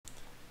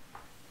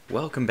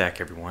Welcome back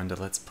everyone to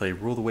Let's Play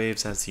Rule the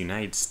Waves as the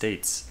United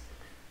States.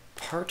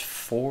 Part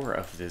 4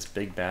 of this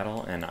big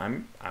battle, and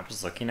I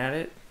was looking at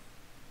it,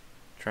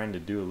 trying to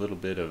do a little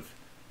bit of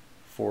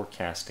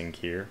forecasting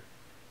here.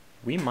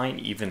 We might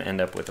even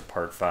end up with a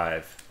part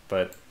 5,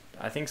 but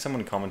I think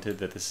someone commented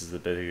that this is the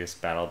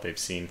biggest battle they've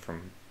seen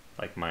from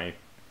like my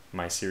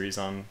series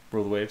on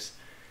Rule the Waves.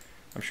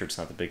 I'm sure it's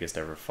not the biggest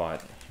ever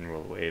fought in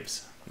Rule the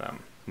Waves,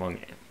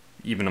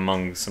 even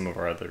among some of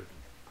our other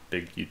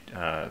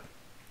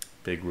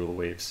big Rule the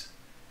Waves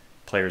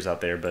players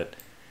out there, but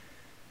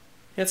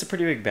yeah, it's a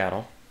pretty big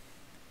battle,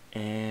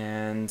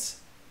 and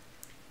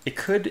it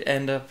could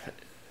end up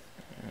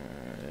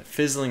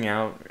fizzling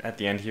out at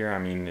the end here. I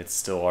mean, it's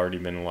still already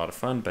been a lot of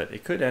fun, but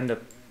it could end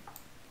up,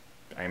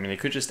 it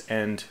could just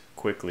end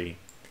quickly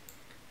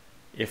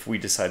if we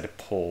decide to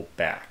pull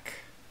back.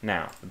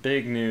 Now, the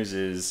big news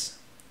is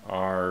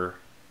our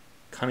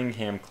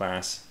Cunningham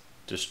class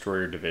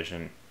destroyer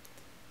division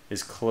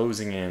is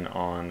closing in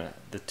on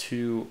the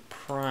two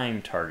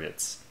prime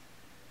targets,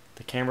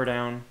 the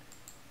Camberdown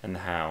and the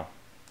Howe.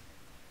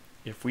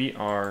 If we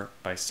are,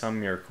 by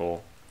some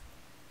miracle,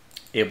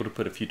 able to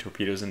put a few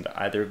torpedoes into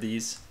either of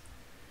these,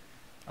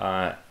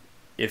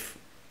 if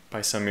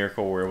by some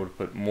miracle we're able to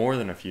put more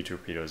than a few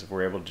torpedoes, if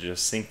we're able to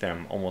just sink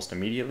them almost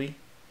immediately,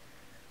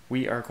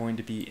 we are going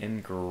to be in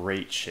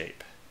great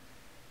shape.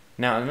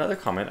 Now, another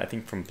comment, I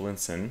think from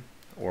Blinson,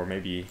 or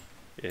maybe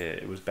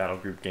it was Battle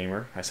Group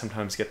Gamer, I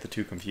sometimes get the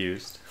two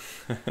confused,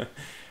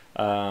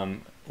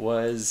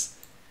 was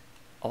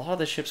a lot of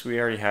the ships we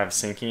already have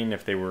sinking,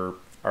 if they were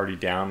already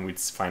down, we'd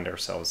find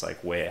ourselves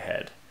like way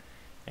ahead.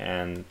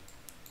 And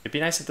it'd be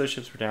nice if those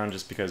ships were down,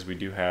 just because we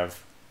do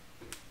have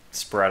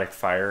sporadic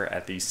fire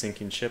at these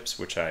sinking ships,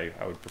 which I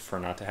would prefer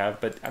not to have.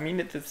 But I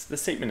mean, the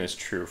statement is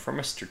true. From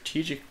a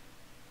strategic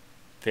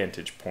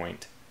vantage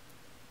point,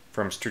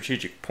 from a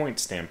strategic point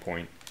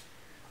standpoint,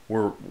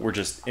 we're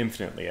just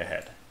infinitely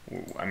ahead.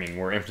 I mean,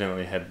 we're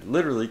infinitely ahead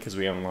literally because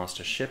we haven't lost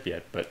a ship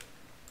yet, but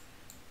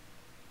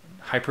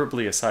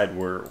hyperbole aside,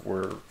 we're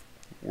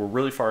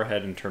really far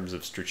ahead in terms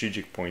of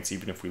strategic points,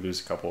 even if we lose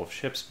a couple of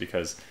ships,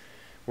 because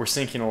we're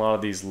sinking a lot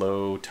of these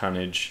low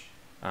tonnage,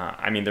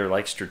 they're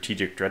like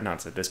strategic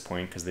dreadnoughts at this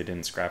point because they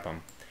didn't scrap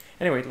them.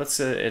 Anyway, let's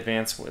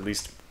advance at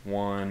least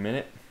 1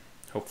 minute.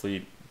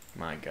 Hopefully,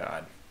 my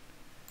god,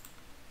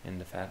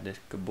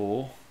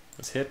 Indefatigable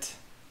was hit,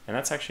 and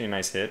that's actually a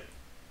nice hit.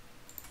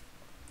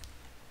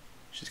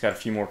 She's got a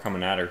few more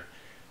coming at her.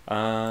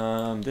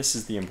 This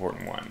is the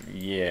important one.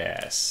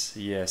 Yes,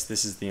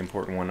 this is the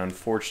important one.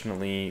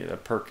 Unfortunately,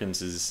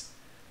 Perkins is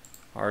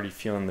already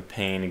feeling the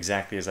pain,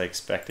 exactly as I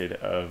expected,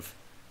 of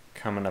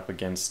coming up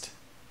against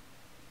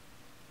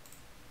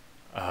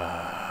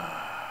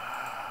out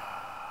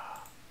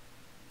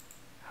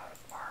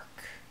of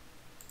mark.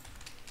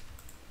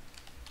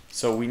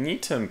 So we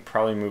need to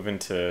probably move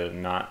into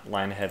not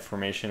line ahead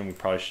formation. We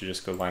probably should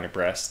just go line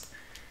abreast.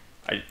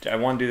 I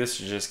want to do this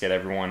to just get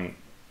everyone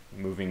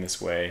moving this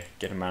way,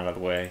 get them out of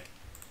the way.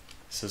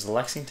 So does the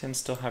Lexington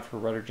still have her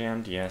rudder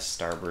jammed? Yes,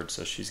 starboard,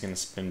 so she's going to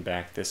spin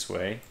back this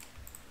way.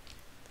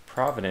 The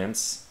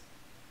Providence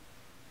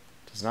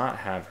does not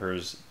have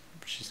hers.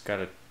 She's got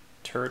a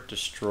turret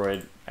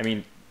destroyed. I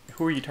mean,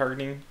 who are you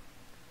targeting?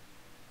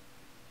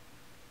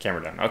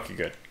 Camberdown. Okay,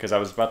 good. Because I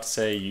was about to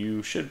say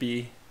you should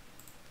be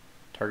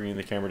targeting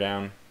the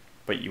Camberdown,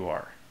 but you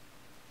are.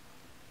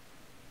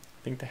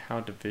 I think the Howe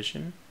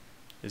division.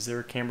 Is there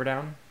a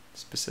Camberdown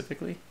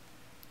specifically?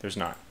 There's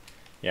not.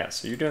 Yeah,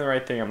 so you're doing the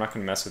right thing. I'm not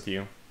going to mess with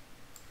you.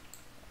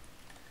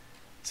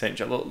 St.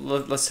 John,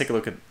 let's take a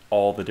look at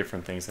all the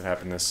different things that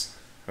happen this.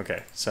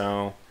 Okay,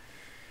 so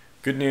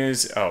good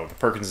news. Oh, the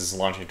Perkins is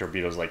launching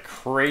torpedoes like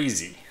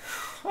crazy.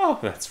 Oh,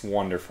 that's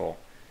wonderful.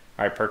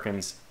 All right,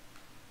 Perkins.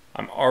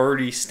 I'm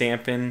already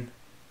stamping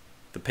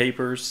the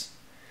papers.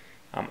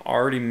 I'm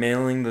already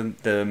mailing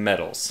the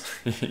medals.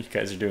 You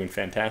guys are doing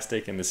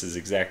fantastic, and this is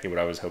exactly what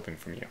I was hoping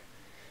from you.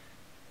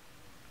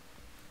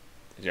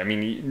 I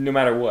mean, no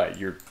matter what,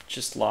 you're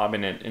just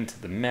lobbing it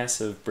into the mess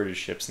of British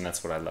ships, and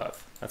that's what I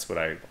love. That's what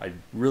I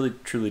really,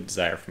 truly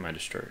desire from my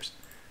destroyers.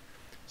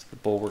 So the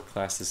Bulwark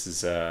class, this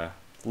is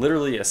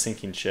literally a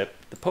sinking ship.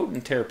 The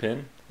potent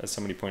terrapin, as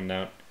somebody pointed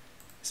out,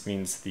 this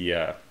means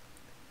the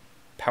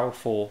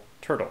powerful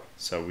turtle.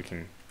 So we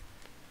can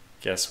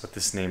guess what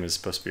this name is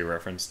supposed to be a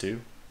reference to.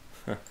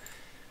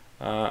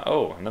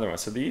 Oh, another one.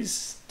 So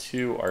these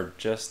two are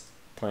just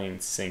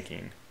plain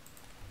sinking.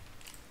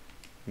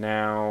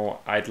 Now,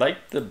 I'd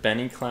like the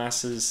Benny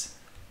classes,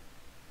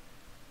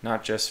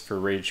 not just for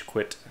Rage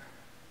Quit,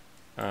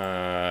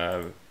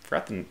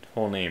 forgot the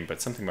whole name,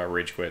 but something about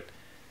Rage Quit.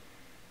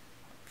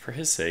 For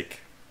his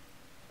sake,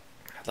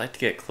 I'd like to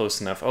get close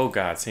enough. Oh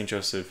god, St.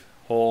 Joseph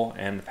Hole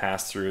and the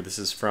pass-through. This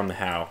is from the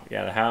Howe.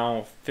 Yeah, the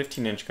Howe,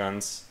 15-inch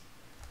guns.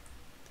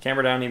 The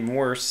Camberdown, even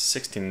worse,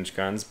 16-inch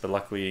guns, but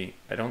luckily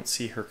I don't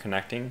see her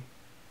connecting.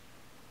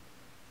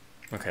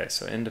 Okay,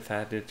 so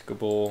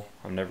Indefatigable,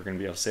 I'm never going to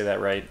be able to say that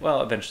right.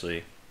 Well,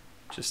 eventually,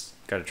 just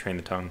got to train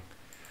the tongue.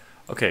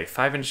 Okay,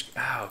 5-inch,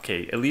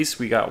 okay, at least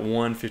we got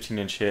one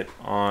 15-inch hit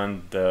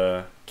on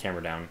the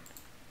Camberdown.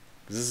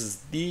 This is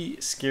the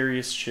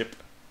scariest ship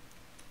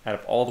out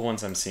of all the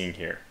ones I'm seeing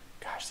here.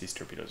 Gosh, these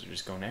torpedoes are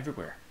just going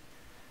everywhere.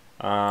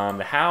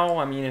 The Howe,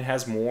 I mean, it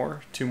has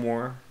two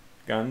more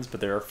guns,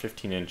 but they are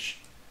 15-inch,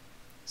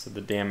 so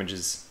the damage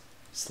is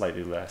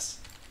slightly less.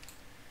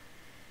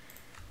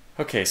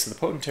 Okay, so the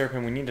potent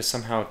terrapin, we need to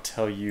somehow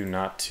tell you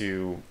not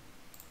to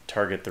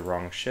target the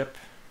wrong ship.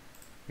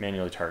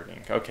 Manually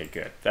targeting. Okay,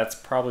 good. That's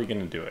probably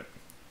going to do it.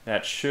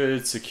 That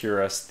should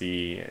secure us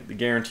the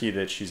guarantee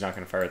that she's not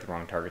going to fire at the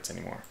wrong targets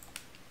anymore.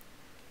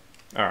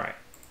 Alright.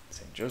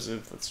 St.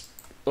 Joseph, let's...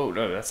 Oh,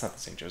 no, that's not the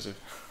St. Joseph.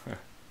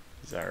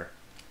 These are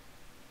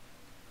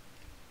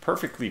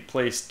perfectly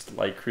placed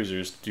light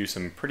cruisers to do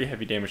some pretty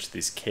heavy damage to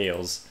these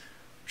Kales,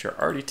 which are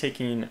already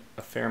taking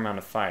a fair amount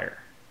of fire.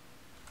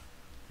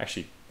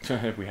 Actually,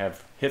 we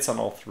have hits on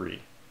all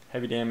three.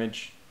 Heavy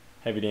damage,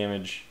 heavy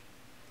damage,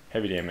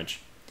 heavy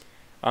damage.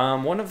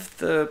 One of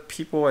the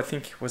people, I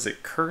think, was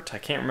it Kurt? I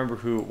can't remember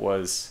who it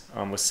was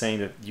saying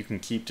that you can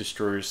keep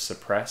destroyers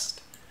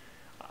suppressed.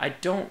 I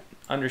don't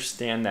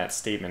understand that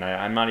statement.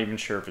 I'm not even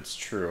sure if it's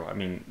true. I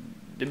mean,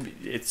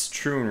 it's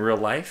true in real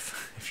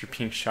life. If you're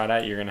being shot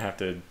at, you're going to have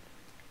to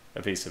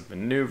evasive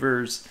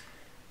maneuvers.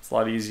 It's a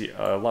lot easier,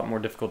 a lot more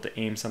difficult to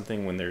aim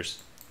something when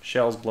there's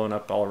shells blown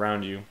up all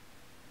around you.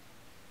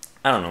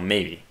 I don't know,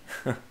 maybe.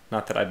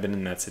 Not that I've been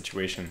in that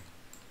situation.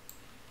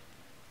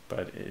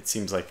 But it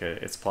seems like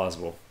it's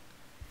plausible.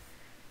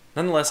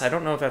 Nonetheless, I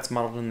don't know if that's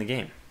modeled in the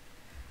game.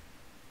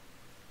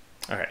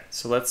 Alright,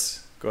 so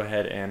let's go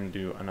ahead and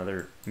do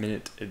another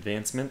minute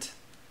advancement.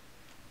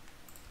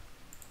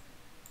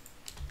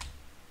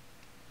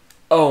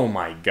 Oh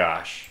my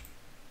gosh.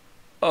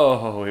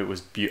 Oh, it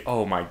was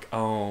oh my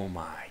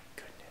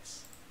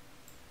goodness.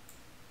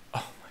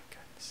 Oh my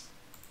goodness.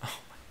 Oh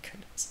my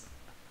goodness.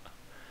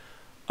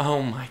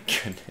 Oh my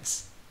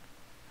goodness.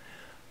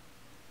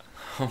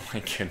 Oh my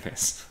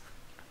goodness.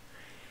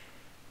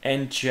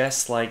 And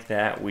just like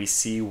that, we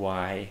see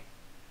why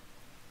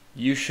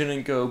you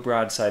shouldn't go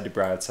broadside to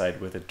broadside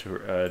with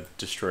a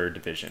destroyer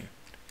division.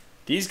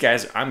 These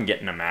guys, I'm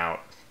getting them out.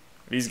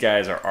 These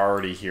guys are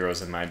already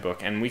heroes in my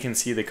book, and we can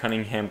see the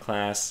Cunningham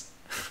class.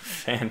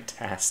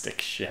 Fantastic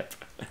ship.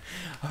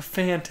 A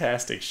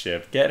fantastic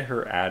ship. Get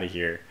her out of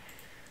here.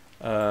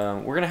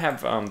 We're going to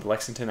have the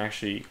Lexington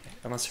actually,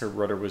 unless her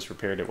rudder was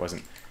repaired, it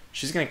wasn't.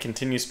 She's going to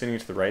continue spinning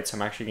to the right, so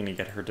I'm actually going to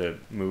get her to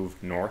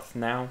move north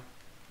now.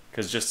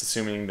 Because just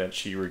assuming that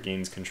she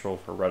regains control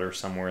of her rudder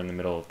somewhere in the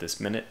middle of this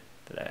minute,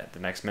 the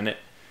next minute,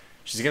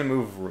 she's going to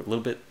move a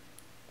little bit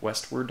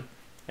westward,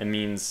 and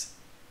means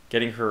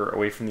getting her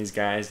away from these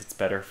guys, it's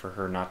better for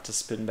her not to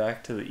spin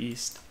back to the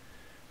east.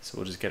 So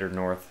we'll just get her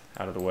north,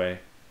 out of the way.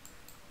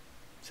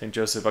 St.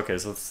 Joseph, okay,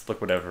 so let's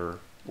look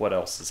what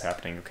else is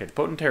happening. Okay, the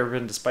potent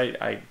terrapin,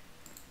 despite I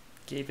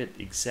gave it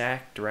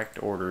exact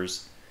direct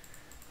orders,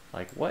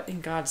 like what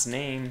in God's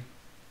name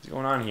is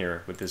going on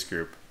here with this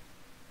group?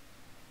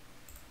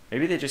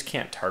 Maybe they just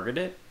can't target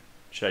it?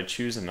 Should I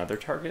choose another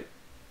target?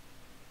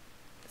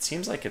 It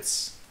seems like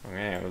it's...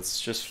 Okay, let's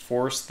just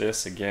force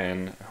this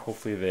again.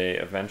 Hopefully they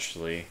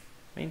eventually...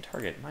 Main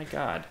target, my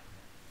God.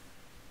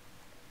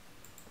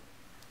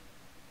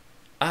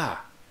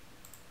 Ah!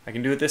 I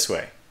can do it this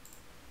way.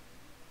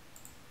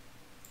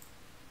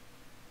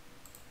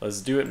 Let's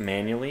do it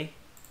manually.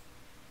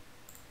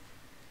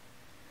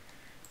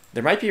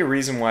 There might be a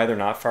reason why they're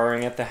not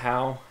firing at the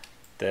Howe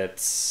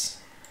that's,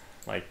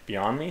 like,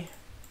 beyond me,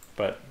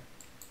 but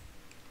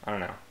I don't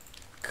know.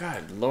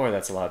 God, Lord,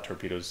 that's a lot of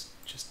torpedoes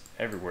just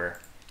everywhere.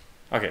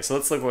 Okay, so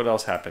let's look what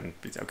else happened.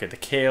 Okay, the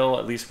Kale,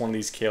 at least one of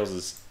these Kales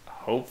is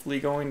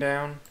hopefully going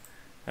down.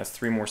 That's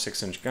 3 more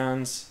 6-inch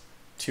guns.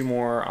 2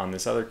 more on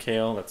this other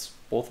Kale. That's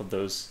both of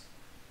those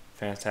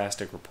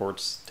fantastic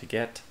reports to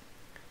get.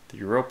 The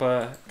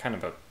Europa, kind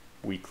of a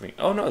weakling.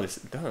 Oh no,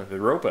 the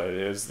Europa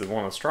is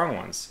one of the strong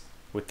ones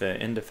with the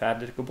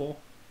indefatigable.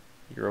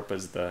 Europa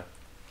is the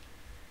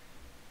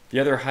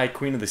other High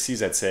Queen of the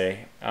Seas, I'd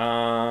say.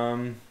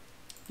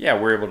 Yeah,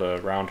 we're able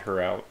to round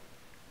her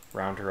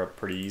up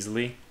pretty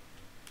easily.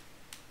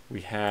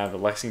 We have the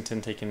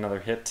Lexington taking another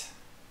hit.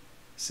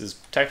 This is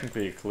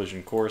technically a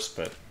collision course,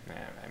 but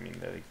I mean,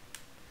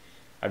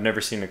 I've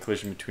never seen a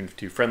collision between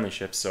 2 friendly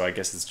ships, so I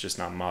guess it's just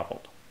not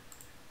modeled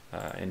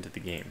into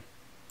the game.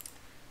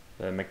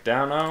 The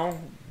McDonough,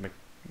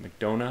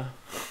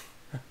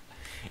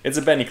 it's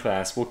a Benny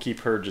class. We'll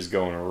keep her just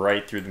going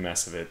right through the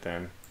mess of it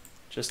then.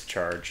 Just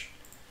charge.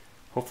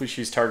 Hopefully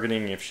she's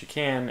targeting, if she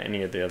can,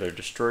 any of the other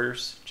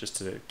destroyers, just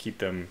to keep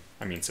them,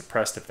 I mean,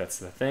 suppressed if that's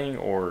the thing,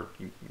 or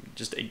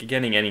just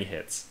getting any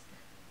hits.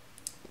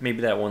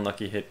 Maybe that one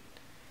lucky hit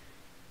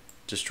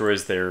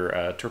destroys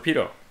their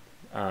torpedo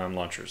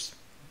launchers.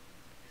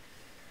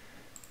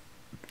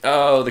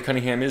 Oh, the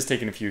Cunningham is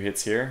taking a few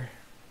hits here.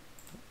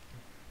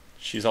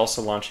 She's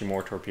also launching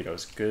more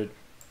torpedoes. Good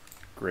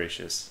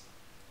gracious.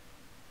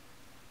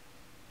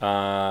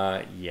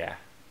 Yeah.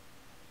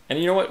 And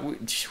you know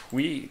what?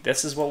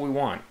 This is what we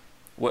want.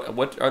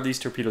 What are these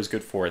torpedoes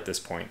good for at this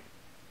point?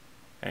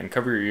 And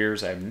cover your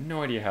ears. I have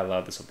no idea how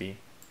loud this will be.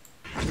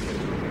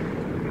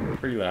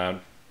 Pretty loud.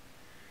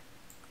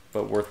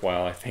 but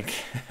worthwhile, I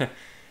think.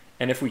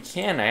 And if we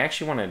can, I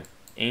actually want to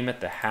aim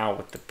at the Howe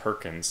with the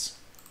Perkins.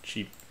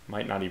 She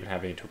might not even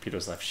have any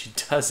torpedoes left. She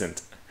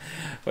doesn't.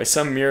 By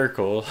some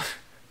miracle,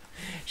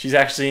 she's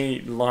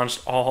actually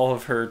launched all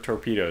of her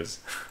torpedoes.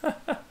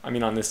 I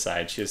mean, on this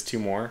side, she has 2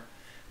 more,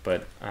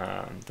 but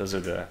those are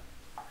the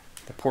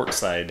port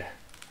side.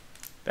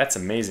 That's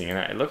amazing.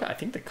 And I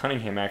think the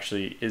Cunningham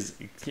actually is,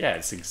 yeah,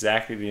 it's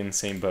exactly in the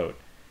same boat.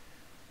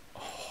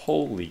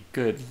 Holy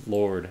good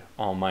Lord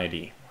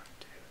Almighty. 1,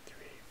 2, 3,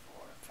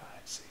 4, 5,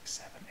 6,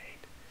 7,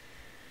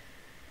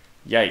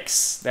 8.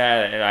 Yikes.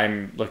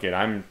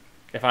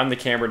 If I'm the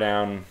camera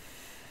down,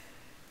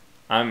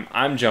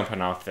 I'm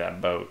jumping off that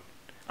boat.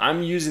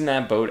 I'm using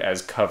that boat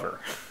as cover.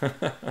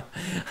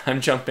 I'm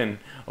jumping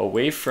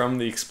away from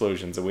the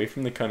explosions, away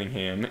from the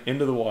Cunningham,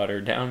 into the water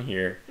down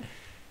here.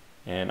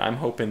 And I'm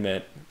hoping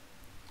that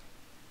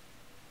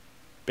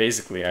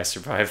basically I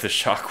survive the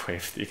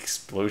shockwave, the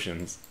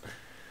explosions.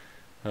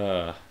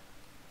 Yeah,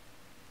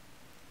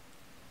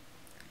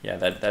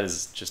 that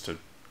is just a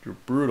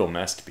brutal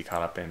mess to be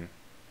caught up in.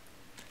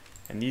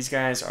 And these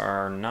guys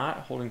are not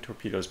holding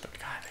torpedoes, but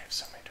God, they have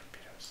so many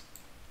torpedoes.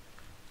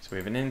 So we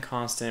have an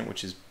inconstant,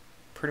 which is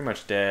pretty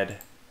much dead.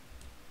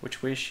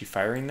 Which way is she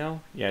firing,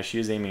 though? Yeah, she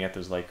is aiming at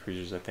those light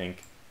cruisers, I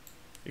think.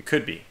 It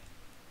could be.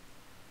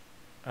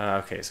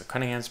 Okay, so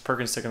Cunningham's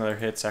Perkins took another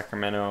hit.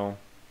 Sacramento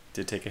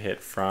did take a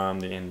hit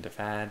from the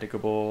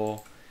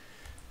Indefatigable.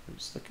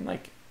 It's looking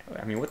like,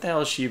 I mean, what the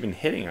hell is she even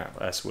hitting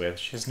us with?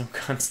 She has no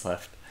guns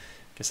left.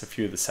 I guess a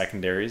few of the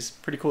secondaries.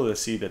 Pretty cool to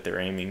see that they're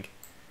aiming.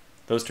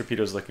 Those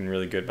torpedoes looking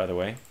really good, by the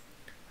way.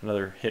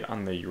 Another hit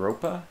on the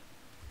Europa.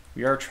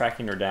 We are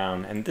tracking her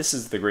down, and this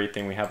is the great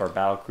thing. We have our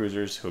battle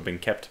cruisers who have been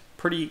kept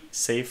pretty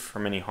safe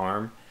from any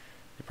harm.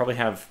 They probably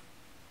have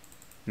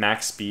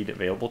max speed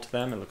available to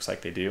them. It looks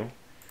like they do.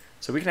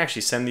 So we can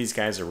actually send these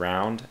guys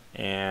around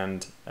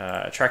and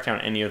track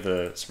down any of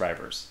the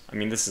survivors. I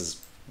mean, this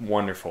is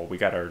wonderful. We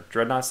got our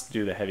dreadnoughts to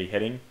do the heavy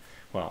hitting.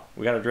 Well,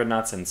 we got our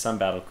dreadnoughts and some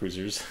battle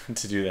cruisers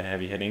to do the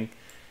heavy hitting.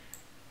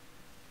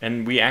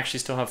 And we actually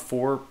still have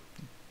 4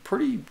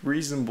 pretty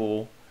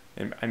reasonable,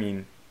 I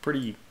mean,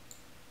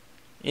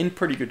 in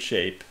pretty good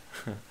shape.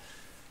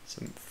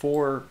 Some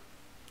 4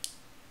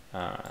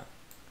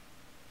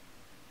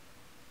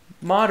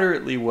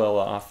 moderately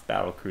well-off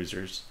battle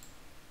cruisers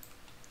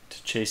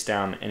to chase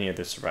down any of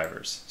the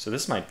survivors. So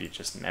this might be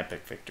just an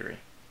epic victory.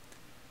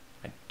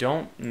 I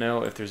don't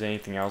know if there's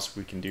anything else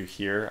we can do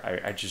here.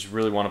 I just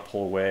really want to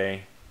pull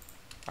away.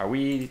 Are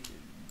we?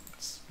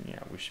 Yeah,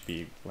 we should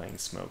be laying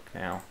smoke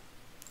now.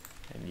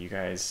 And you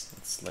guys,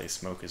 let's lay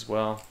smoke as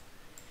well.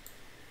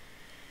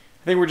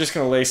 I think we're just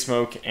going to lay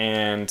smoke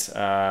and...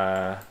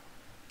 I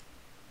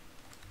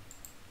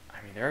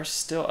mean, there are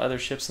still other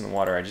ships in the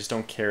water. I just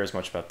don't care as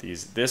much about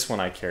these. This one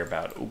I care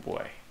about. Oh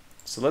boy.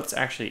 So let's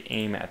actually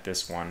aim at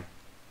this one.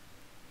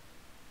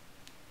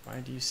 Why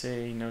do you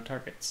say no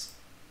targets?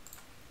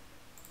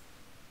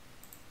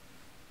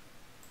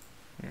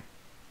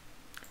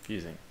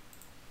 Confusing.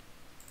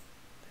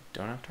 They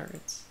don't have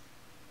targets?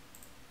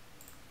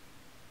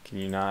 Can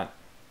you not?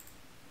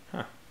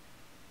 Huh.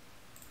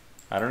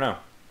 I don't know.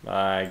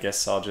 I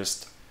guess I'll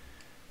just...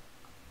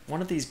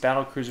 One of these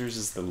battle cruisers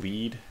is the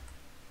lead,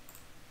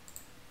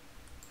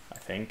 I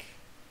think.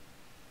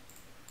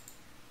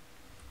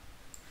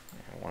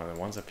 One of the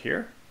ones up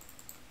here?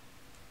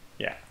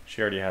 Yeah,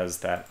 she already has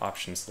that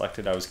option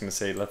selected. I was going to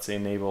say, let's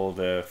enable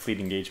the fleet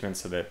engagement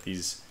so that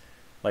these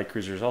light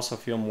cruisers also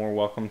feel more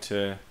welcome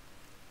to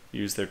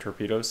use their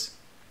torpedoes.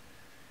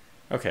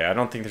 Okay, I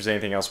don't think there's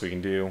anything else we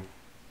can do.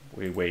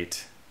 We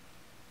wait.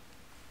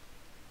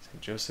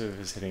 St. Joseph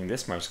is hitting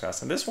this Mars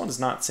class, and this one's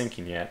not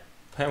sinking yet.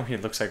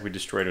 It looks like we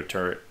destroyed a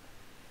turret.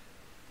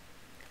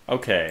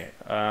 Okay,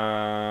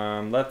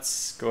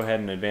 let's go ahead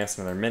and advance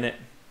another minute.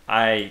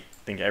 I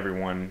think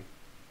everyone...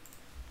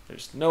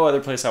 There's no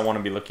other place I want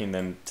to be looking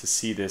than to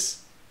see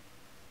this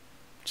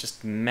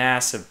just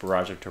massive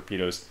barrage of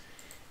torpedoes.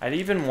 I'd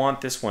even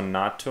want this one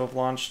not to have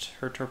launched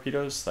her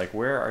torpedoes. Like,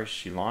 where is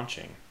she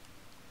launching?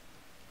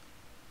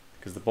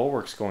 Because the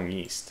bulwark's going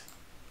east.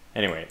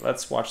 Anyway,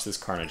 let's watch this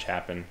carnage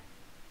happen.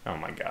 Oh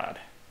my god.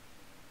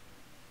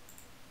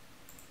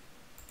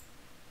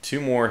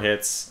 2 more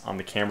hits on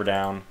the camera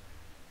down.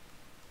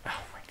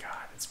 Oh my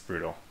god, it's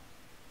brutal.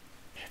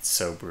 It's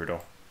so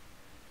brutal.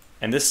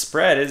 And this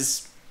spread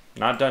is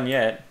not done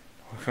yet.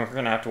 We're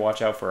going to have to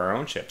watch out for our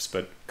own ships,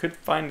 but could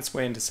find its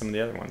way into some of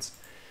the other ones.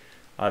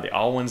 The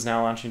Alwyn's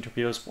now launching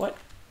torpedoes. What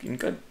in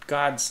good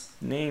God's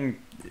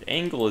name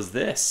angle is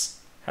this?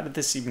 How did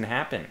this even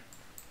happen?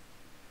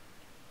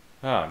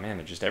 Oh man,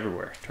 they're just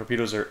everywhere.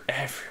 Torpedoes are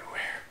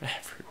everywhere,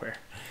 everywhere.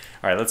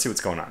 All right, let's see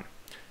what's going on.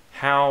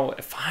 How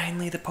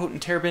finally the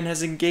potent Terrabin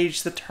has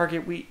engaged the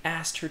target we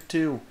asked her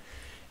to.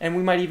 And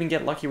we might even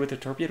get lucky with a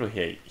torpedo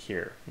hit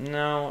here.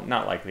 No,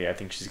 not likely. I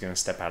think she's going to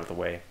step out of the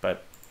way,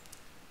 but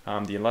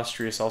the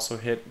Illustrious also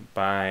hit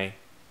by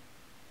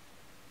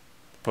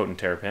the potent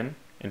Terrapin.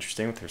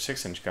 Interesting, with her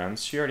 6-inch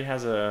guns. She already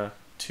has a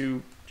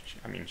 2...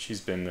 I mean,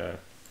 she's been the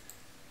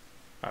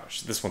Oh,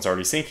 this one's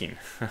already sinking.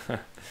 The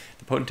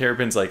potent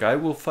terrapin's like, I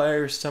will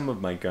fire some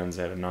of my guns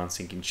at a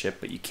non-sinking ship,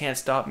 but you can't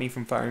stop me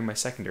from firing my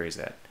secondaries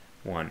at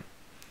one.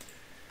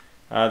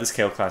 This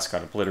Kale class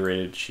got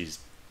obliterated. She's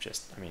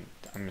just, I mean,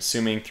 I'm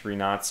assuming 3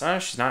 knots.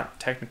 She's not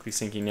technically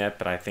sinking yet,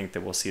 but I think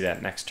that we'll see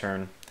that next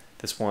turn.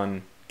 This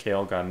one,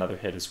 Kale, got another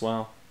hit as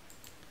well.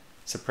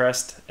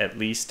 Suppressed, at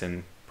least,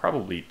 and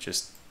probably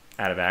just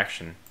out of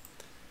action.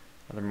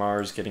 Another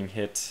Mars getting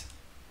hit.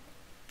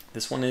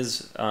 This one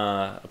is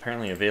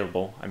apparently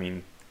available, I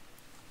mean,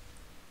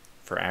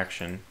 for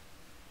action.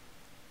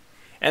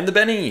 And the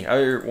Benny,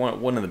 or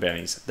one of the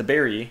Bennies. The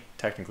Berry,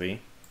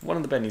 technically. One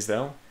of the Bennies,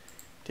 though.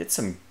 Did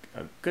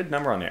a good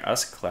number on the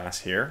US class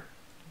here.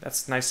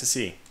 That's nice to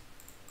see.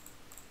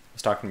 I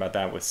was talking about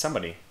that with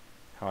somebody.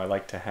 How I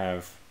like to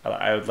have,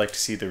 I would like to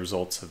see the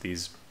results of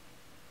these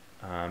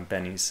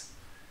Bennies.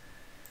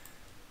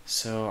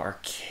 So,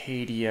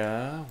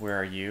 Arcadia, where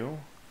are you?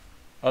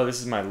 Oh, this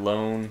is my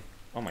lone...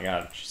 Oh my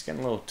god, she's getting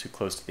a little too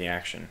close to the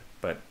action,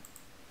 but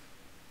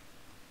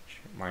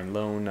my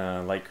lone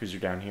light cruiser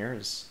down here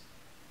is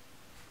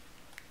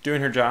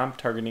doing her job,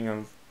 targeting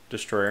a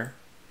destroyer.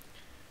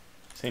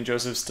 St.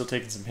 Joseph's still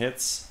taking some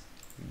hits.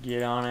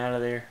 Get on out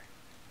of there.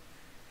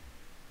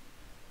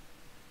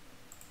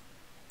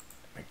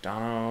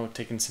 McDonough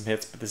taking some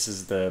hits, but this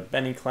is the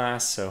Benny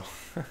class, so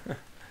we're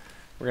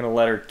going to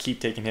let her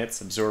keep taking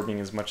hits, absorbing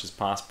as much as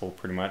possible,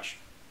 pretty much.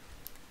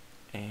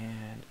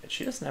 And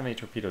she doesn't have any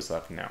torpedoes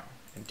left now.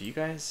 And do you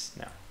guys?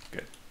 No.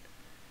 Good.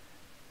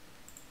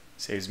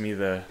 Saves me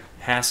the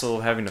hassle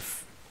of having to,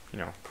 you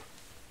know,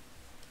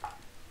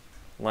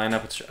 line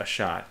up a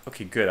shot.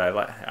 Okay, good.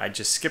 I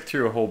just skipped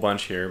through a whole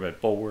bunch here,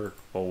 but bulwark,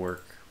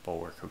 bulwark,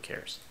 bulwark, who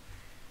cares?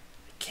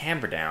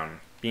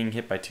 Camberdown being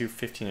hit by 2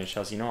 15-inch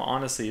shells, you know,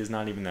 honestly is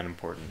not even that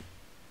important.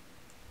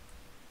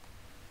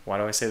 Why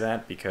do I say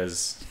that?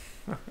 Because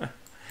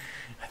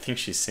I think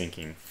she's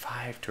sinking.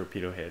 5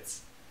 torpedo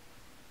hits.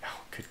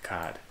 Oh, good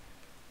God.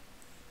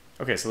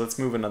 Okay, so let's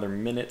move another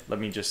minute. Let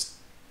me just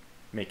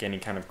make any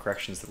kind of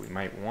corrections that we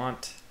might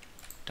want.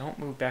 Don't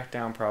move back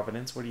down,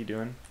 Providence. What are you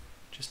doing?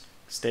 Just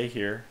stay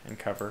here and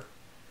cover.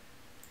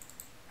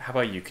 How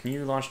about you? Can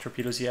you launch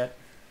torpedoes yet?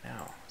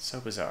 No.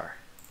 So bizarre.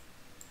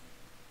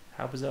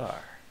 How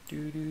bizarre.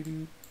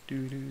 Do-do-do,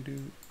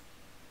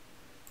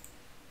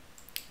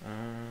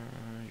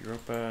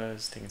 Europa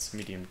is taking some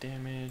medium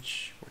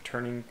damage. We're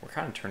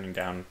kind of turning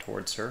down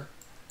towards her.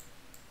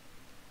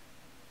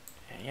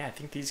 And yeah, I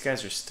think these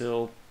guys are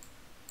still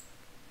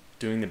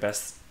doing the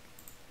best,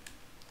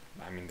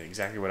 I mean,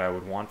 exactly what I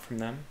would want from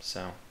them,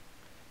 so.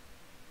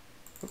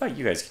 What about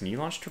you guys? Can you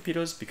launch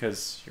torpedoes?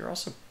 Because you're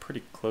also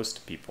pretty close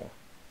to people.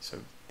 So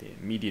the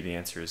immediate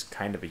answer is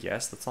kind of a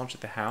yes. Let's launch at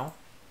the Howe.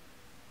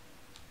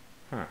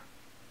 Huh.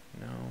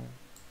 No.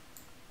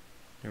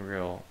 No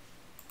real.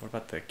 What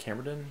about the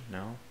Camberdown?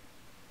 No.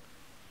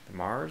 The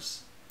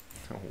Mars?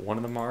 One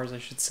of the Mars, I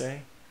should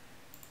say.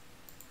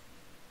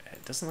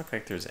 It doesn't look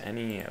like there's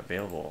any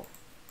available.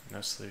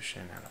 No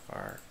solution out of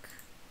arc.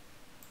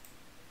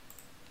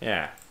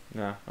 Yeah,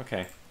 no,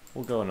 okay.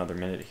 We'll go another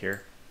minute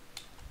here.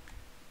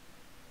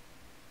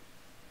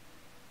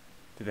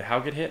 Did the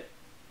Howe get hit?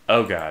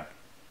 Oh god.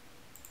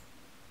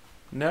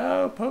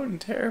 No,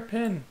 potent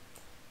terrapin.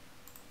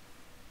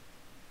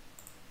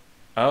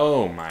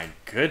 Oh my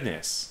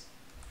goodness.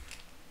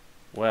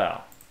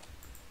 Well,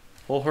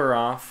 pull her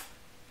off.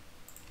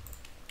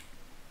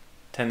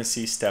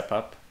 Tennessee step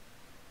up.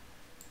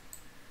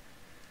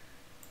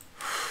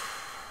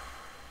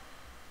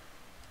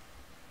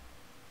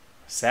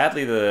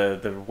 Sadly,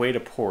 the way to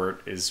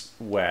port is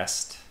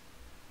west.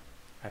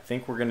 I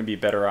think we're going to be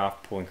better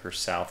off pulling her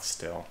south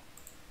still.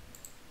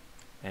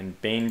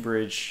 And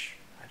Bainbridge,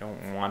 I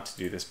don't want to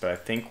do this, but I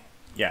think,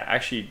 yeah,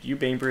 actually, you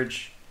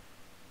Bainbridge,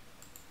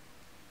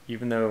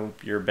 even though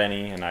you're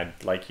Benny and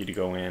I'd like you to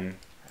go in,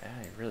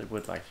 I really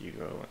would like you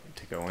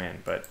to go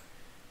in, but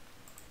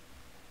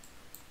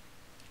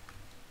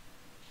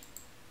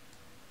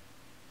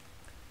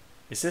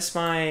is this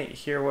my,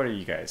 here, what are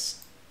you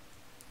guys?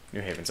 New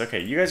Havens. Okay,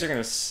 you guys are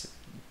going to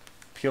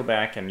peel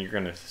back and you're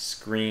going to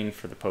screen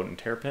for the potent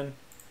terrapin.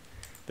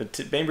 The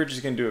Bainbridge is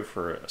going to do it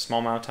for a small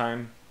amount of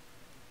time,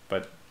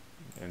 but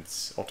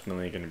it's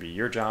ultimately going to be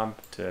your job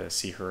to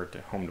see her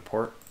to home to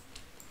port.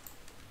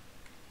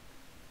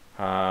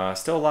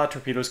 Still a lot of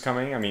torpedoes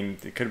coming. I mean,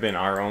 it could have been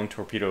our own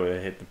torpedo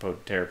that hit the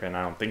potent terrapin.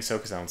 I don't think so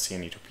because I don't see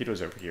any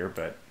torpedoes over here,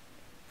 but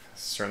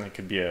certainly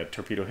could be a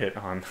torpedo hit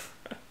on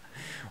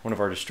one of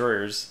our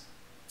destroyers.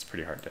 It's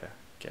pretty hard to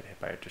get hit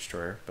by a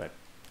destroyer, but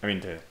I mean,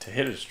 to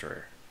hit a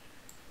destroyer.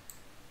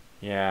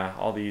 Yeah,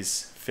 all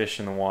these fish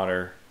in the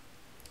water.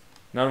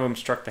 None of them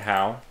struck the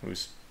Howe,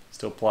 who's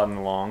still plodding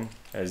along,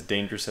 as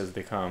dangerous as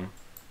they come.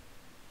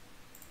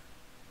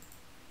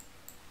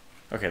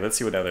 Okay, let's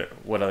see what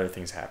other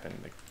things happen.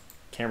 The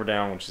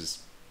Camberdown, which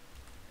is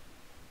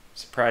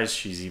surprised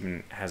she's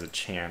even has a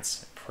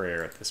chance at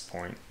prayer at this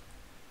point.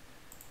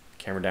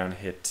 Camberdown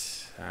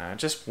hit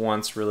just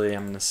once, really,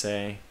 I'm going to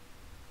say.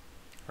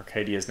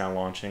 Arcadia is now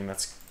launching.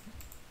 That's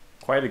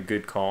quite a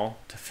good call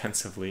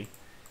defensively.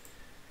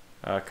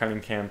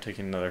 Cunningham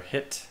taking another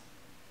hit.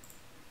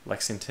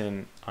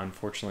 Lexington,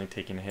 unfortunately,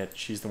 taking a hit.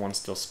 She's the one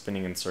still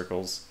spinning in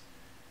circles.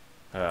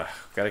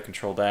 Gotta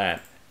control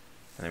that.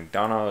 And then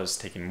McDonough is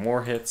taking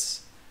more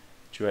hits.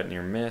 Jewett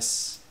near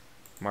miss.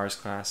 Mars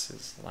class,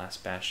 his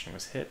last bastion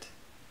was hit.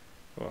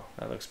 Oh,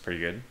 that looks pretty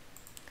good.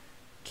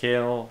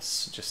 Kale,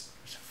 just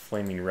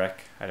flaming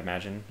wreck, I'd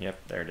imagine.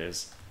 Yep, there it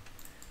is.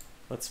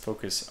 Let's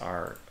focus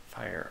our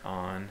fire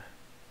on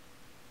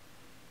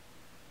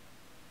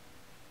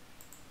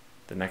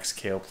the next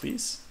Kale,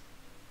 please.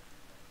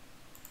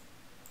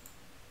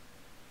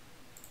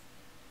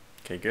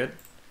 Okay, good.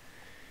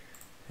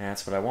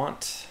 That's what I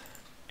want.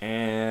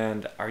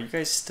 And are you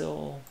guys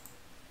still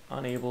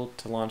unable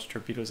to launch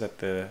torpedoes at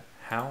the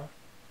Howe?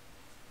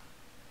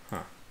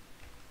 Huh.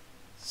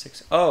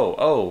 6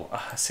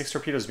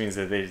 torpedoes means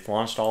that they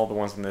launched all the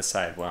ones on this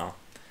side. Wow.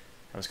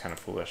 That was kind of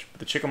foolish. But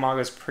the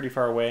Chickamauga is pretty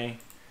far away.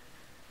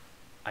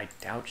 I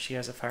doubt she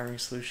has a firing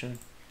solution.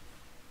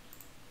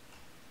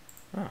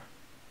 Huh.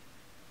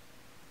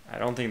 I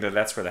don't think that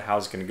that's where the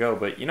Howe's going to go,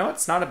 but you know,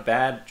 it's not a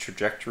bad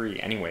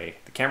trajectory anyway.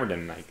 The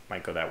Camerton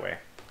might go that way.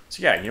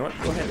 So yeah, you know what?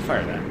 Go ahead and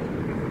fire that.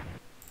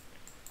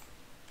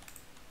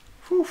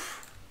 Whew.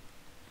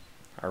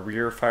 Our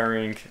rear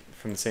firing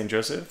from the St.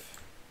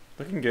 Joseph,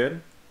 looking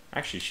good.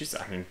 Actually, she's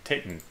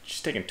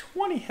taking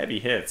 20 heavy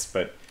hits,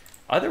 but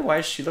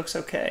otherwise she looks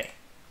okay.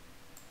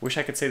 Wish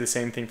I could say the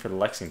same thing for the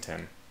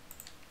Lexington.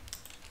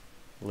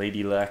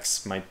 Lady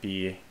Lex might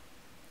be,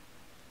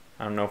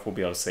 I don't know if we'll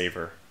be able to save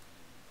her.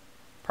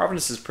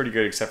 Providence is pretty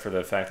good except for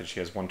the fact that she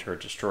has one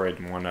turret destroyed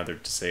and one other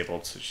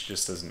disabled, so she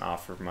just doesn't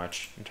offer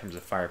much in terms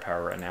of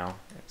firepower right now.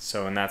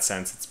 So in that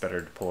sense, it's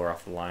better to pull her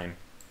off the line.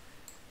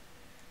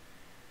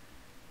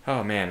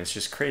 Oh man, it's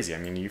just crazy. I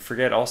mean, you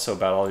forget also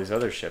about all these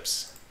other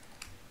ships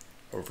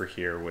over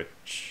here,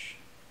 which...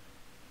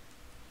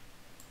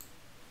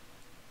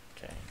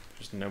 Okay,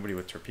 there's nobody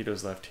with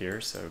torpedoes left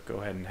here, so go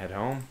ahead and head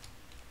home.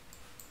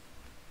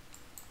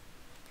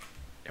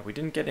 Yeah, we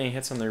didn't get any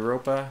hits on the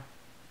Europa.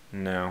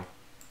 No.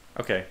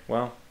 Okay,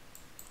 well,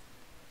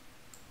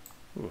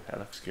 ooh, that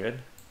looks good.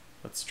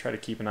 Let's try to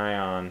keep an eye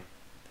on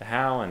the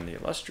Howe and the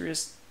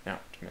Illustrious. No,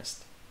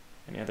 missed.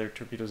 Any other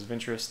torpedoes of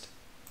interest?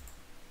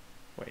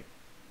 Wait,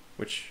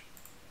 which?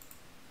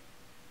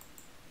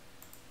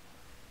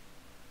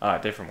 Ah,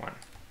 different one.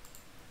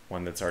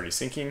 One that's already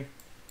sinking.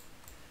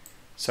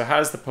 So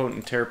how's the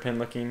Potent Terrapin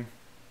looking?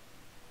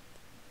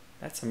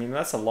 That's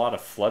a lot of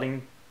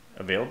flooding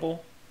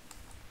available.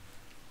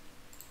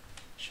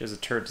 She has a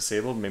turret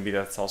disabled. Maybe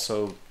that's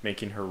also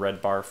making her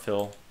red bar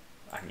fill.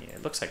 I mean,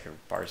 it looks like her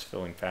bar is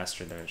filling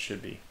faster than it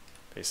should be.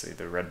 Basically,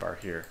 the red bar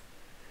here.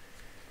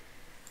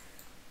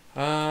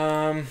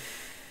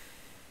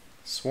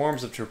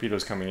 Swarms of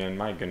torpedoes coming in.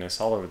 My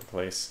goodness, all over the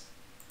place.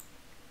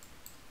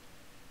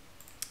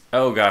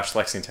 Oh gosh,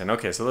 Lexington.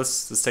 Okay, so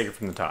let's take it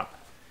from the top.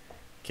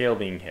 Kale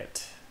being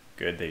hit.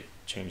 Good, they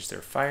changed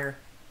their fire.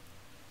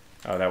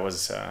 Oh, that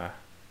was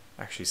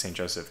actually St.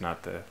 Joseph,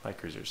 not the light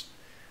cruisers.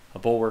 A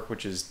bulwark,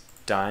 which is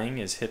dying,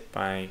 is hit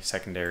by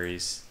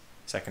secondaries.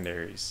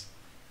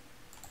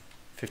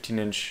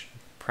 15-inch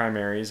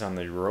primaries on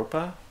the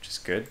Europa, which is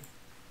good.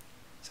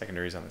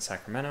 Secondaries on the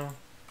Sacramento.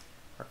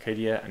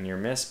 Arcadia, a near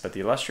miss, but the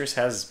Illustrious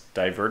has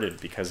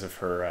diverted because of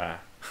her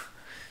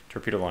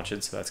torpedo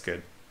launches, so that's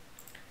good.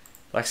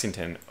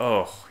 Lexington,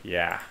 oh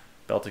yeah,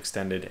 belt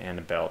extended and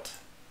a belt.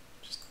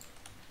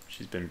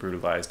 She's been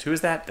brutalized. Who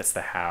is that? That's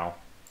the Howe.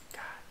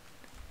 God,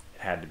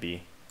 it had to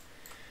be.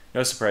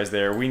 No surprise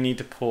there. We need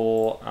to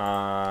pull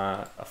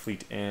a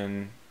fleet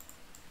in.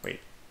 Wait,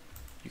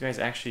 you guys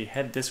actually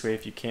head this way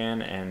if you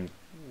can, and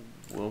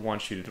we'll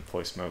want you to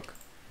deploy smoke.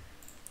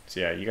 So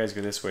yeah, you guys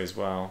go this way as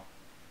well.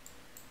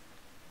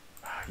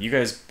 You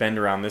guys bend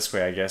around this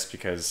way, I guess,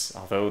 because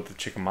although the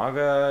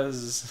Chickamauga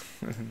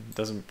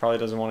probably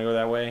doesn't want to go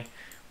that way,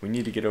 we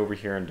need to get over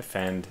here and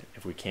defend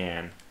if we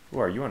can. Ooh,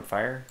 are you on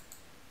fire?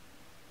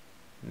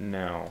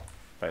 No,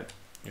 but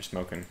you're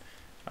smoking.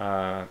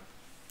 We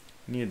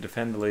need to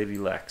defend the Lady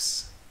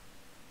Lex.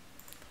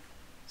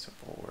 So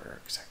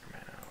bulwark,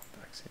 Sacramento,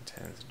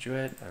 Lexington,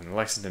 Jewett, and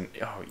Lexington.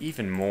 Oh,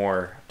 even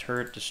more.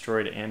 Turret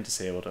destroyed and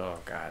disabled. Oh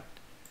god.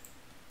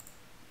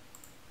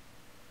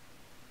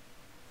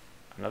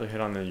 Another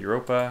hit on the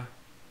Europa.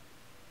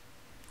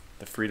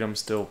 The Freedom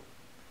still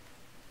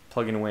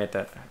plugging away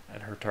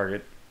at her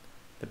target.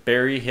 The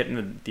Barry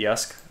hitting the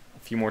Usk a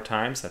few more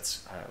times.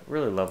 That's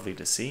really lovely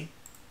to see.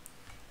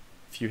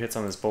 A few hits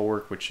on this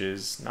bulwark, which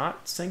is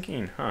not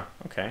sinking. Huh,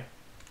 okay.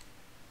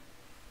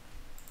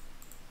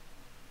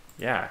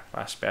 Yeah,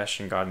 last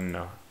bastion got in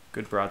a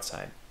good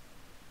broadside.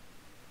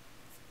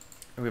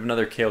 And we have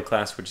another Kale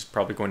class, which is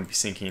probably going to be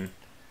sinking.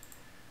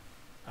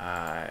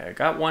 I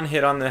got one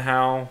hit on the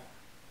Howe.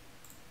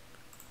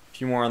 A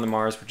few more on the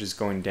Mars, which is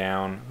going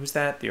down. Who's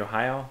that? The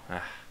Ohio?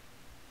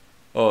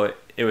 Oh,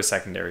 it was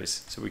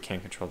secondaries, so we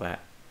can't control that.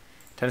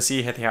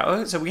 Tennessee hit the Howe.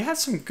 Oh, so we had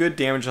some good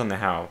damage on the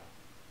Howe.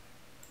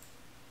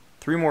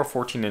 3 more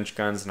 14-inch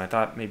guns, and I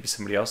thought maybe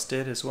somebody else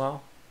did as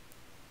well.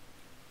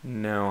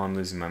 No, I'm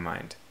losing my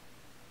mind.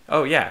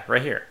 Oh yeah,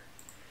 right here.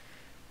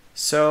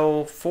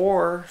 So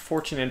 4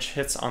 14-inch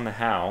hits on the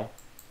Howe.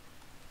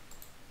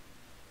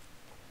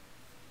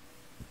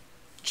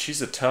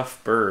 She's a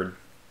tough bird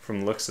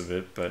from the looks of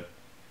it, but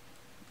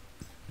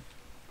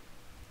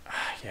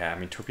yeah, I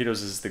mean,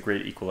 torpedoes is the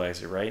great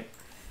equalizer, right?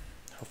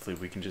 Hopefully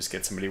we can just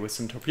get somebody with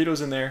some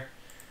torpedoes in there.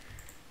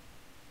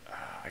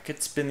 I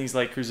could spin these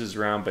light cruisers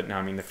around, but no,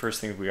 I mean, the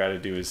first thing we got to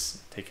do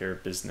is take care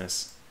of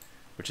business,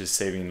 which is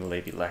saving the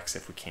Lady Lex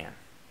if we can.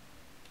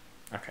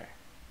 Okay.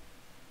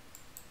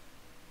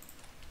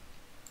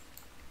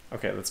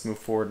 Okay, let's move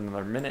forward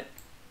another minute.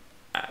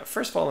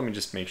 First of all, let me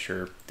just make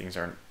sure things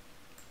aren't...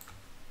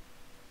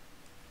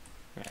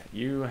 Yeah,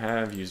 you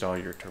have used all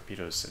your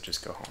torpedoes, so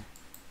just go home.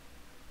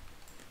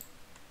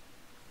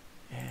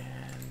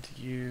 And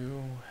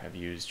you have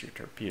used your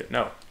torpedo.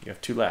 No, you have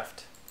 2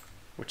 left.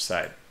 Which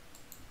side?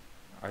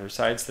 Are there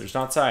sides? There's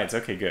not sides.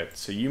 Okay, good.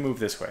 So you move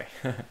this way.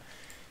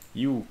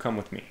 You come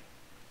with me.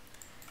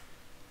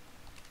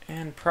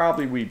 And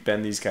probably we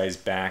bend these guys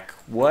back.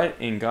 What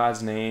in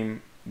God's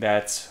name?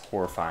 That's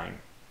horrifying.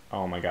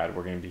 Oh my God,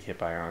 we're going to be hit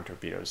by our own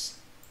torpedoes.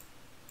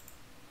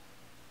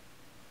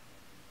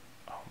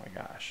 Oh my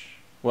gosh.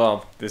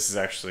 Well, this is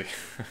actually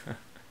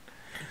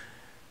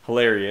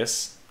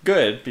hilarious.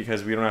 Good,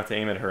 because we don't have to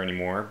aim at her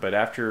anymore. But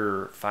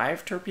after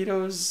 5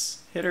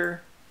 torpedoes hit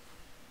her,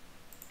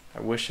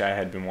 I wish I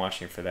had been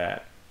watching for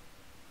that.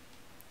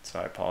 So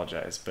I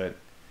apologize. But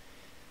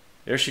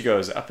there she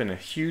goes, up in a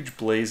huge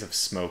blaze of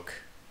smoke.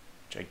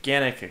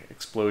 Gigantic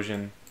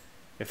explosion.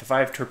 If the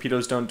 5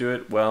 torpedoes don't do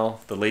it,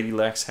 well, the Lady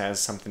Lex has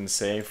something to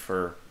say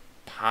for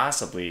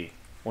possibly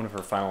one of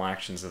her final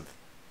actions of,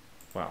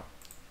 well,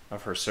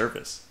 of her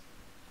service.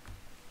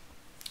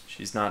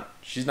 She's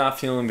not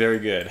feeling very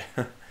good.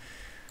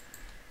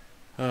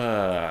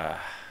 Oh,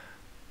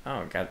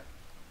 got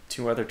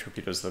 2 other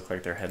torpedoes look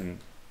like they're heading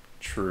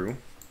true.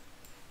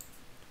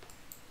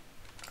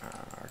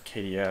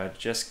 Arcadia,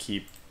 just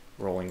keep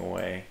rolling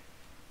away.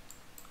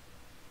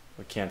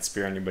 We can't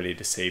spare anybody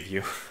to save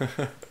you.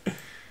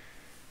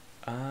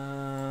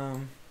 So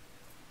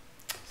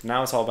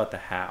now it's all about the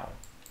how.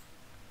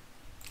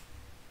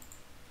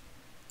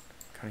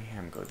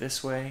 Cunningham, go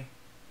this way.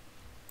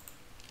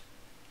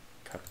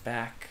 Cut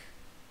back.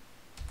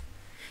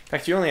 In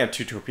fact, you only have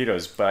 2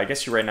 torpedoes, but I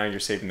guess right now you're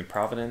saving the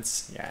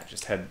Providence. Yeah,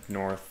 just head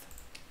north.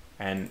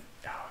 And,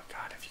 oh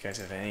God, if you guys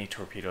have any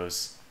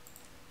torpedoes,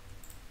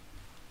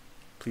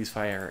 please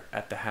fire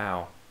at the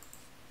Howe.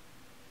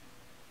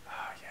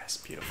 Oh, yes,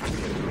 beautiful.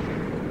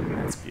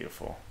 That's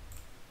beautiful.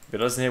 If it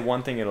doesn't hit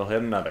one thing, it'll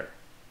hit another.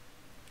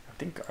 I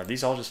think, are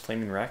these all just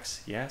flaming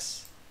wrecks?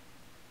 Yes?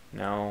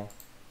 No?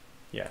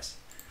 Yes.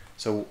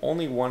 So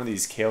only one of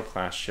these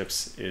Kale-class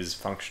ships is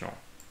functional.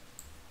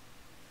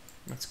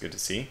 That's good to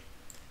see.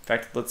 In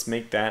fact, let's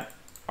make that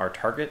our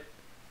target.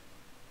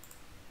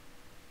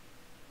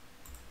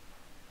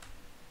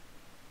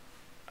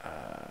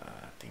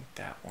 I think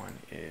that one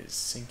is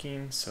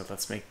sinking, so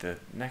let's make the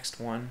next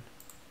one.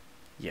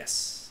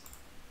 Yes.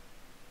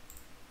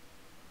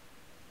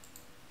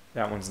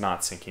 That one's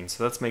not sinking,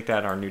 so let's make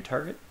that our new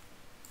target.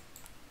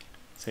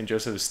 St.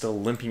 Joseph is still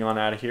limping on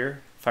out of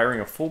here. Firing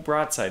a full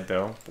broadside,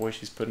 though. Boy,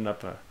 she's putting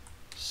up a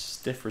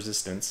stiff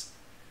resistance.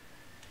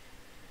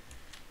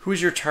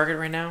 Who's your target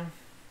right now?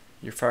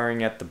 You're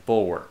firing at the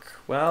bulwark.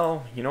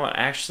 Well, you know what?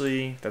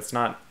 Actually, that's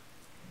not...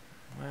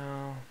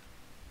 Well...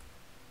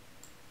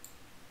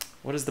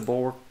 What does the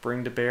bulwark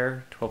bring to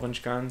bear?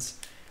 12-inch guns?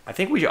 I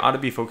think we ought to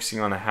be focusing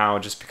on the Howe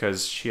just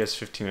because she has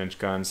 15-inch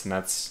guns, and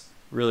that's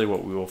really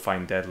what we will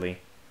find deadly.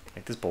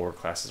 Like, this bulwark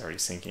class is already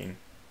sinking.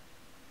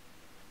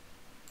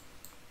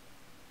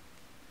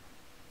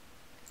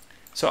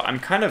 So I'm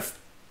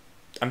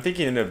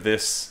thinking of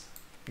this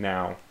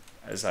now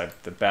as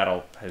the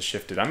battle has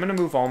shifted. I'm going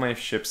to move all my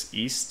ships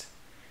east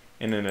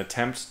in an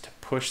attempt to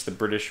push the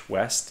British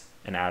west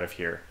and out of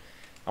here.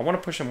 I want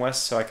to push them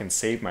west so I can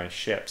save my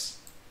ships.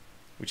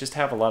 We just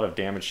have a lot of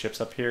damaged ships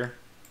up here,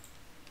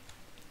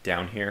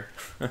 down here,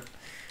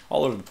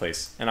 all over the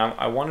place. And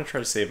I want to try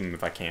to save them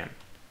if I can.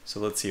 So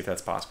let's see if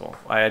that's possible.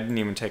 I didn't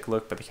even take a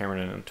look, but the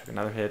cameraman took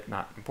another hit.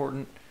 Not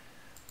important.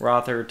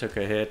 Rother took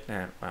a hit.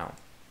 Wow.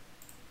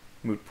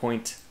 Moot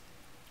point.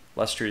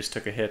 Lustrious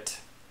took a hit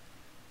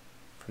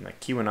from the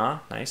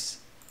Keweenaw.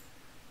 Nice.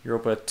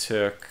 Europa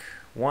took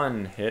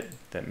 1 hit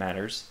that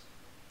matters.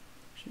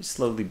 She's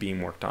slowly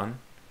being worked on.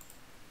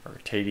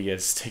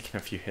 Arcadia's taken a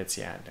few hits.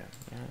 Yeah,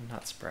 I'm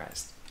not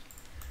surprised.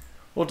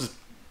 We'll just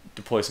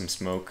deploy some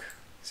smoke.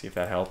 See if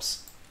that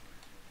helps.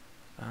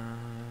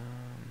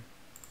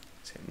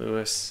 St.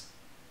 Louis.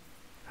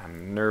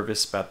 I'm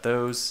nervous about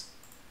those.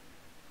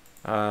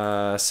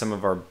 Some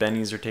of our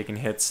Bennies are taking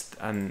hits,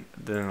 and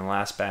then the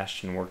last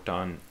bastion worked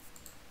on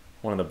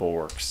one of the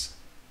bulwarks.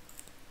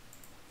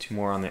 2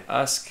 more on the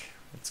Usk.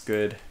 That's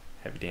good.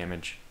 Heavy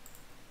damage.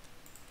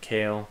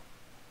 Kale.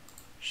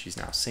 She's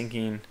now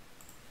sinking.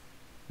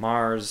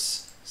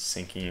 Mars.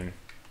 Sinking.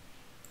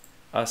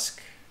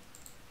 Usk.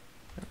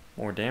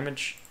 More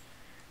damage.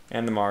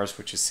 And the Mars,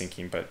 which is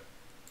sinking, but...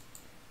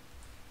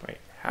 Wait,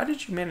 how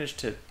did you manage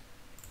to...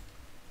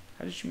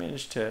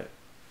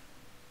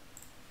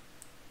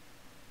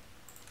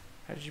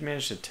 How did you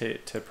manage to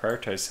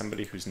prioritize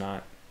somebody who's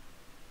not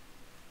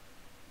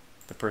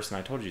the person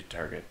I told you to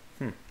target?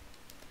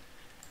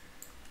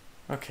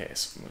 Okay,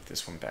 so move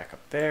this one back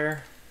up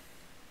there.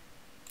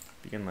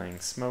 Begin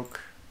laying smoke.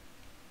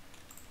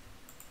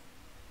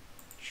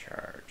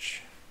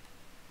 Charge.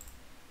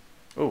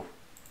 Oh.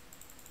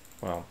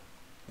 Well,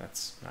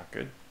 that's not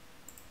good.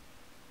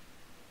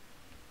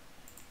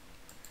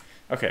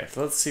 Okay,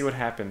 so let's see what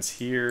happens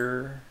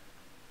here.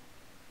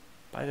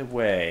 By the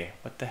way,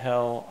 what the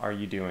hell are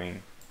you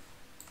doing?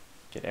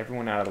 Get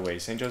everyone out of the way.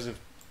 St. Joseph,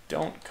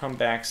 don't come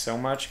back so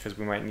much because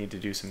we might need to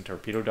do some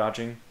torpedo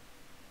dodging.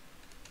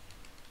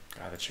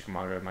 God, the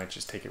Chickamauga might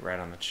just take it right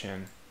on the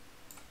chin.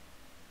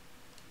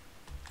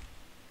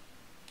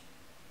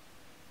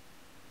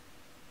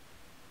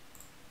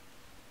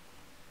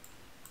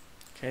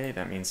 Okay,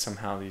 that means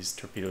somehow these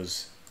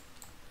torpedoes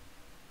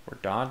were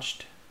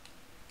dodged.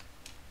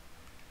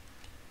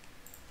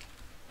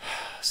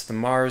 So the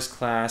Mars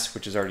class,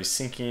 which is already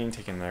sinking,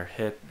 taking their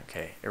hit.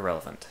 Okay,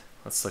 irrelevant.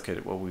 Let's look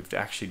at what we've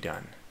actually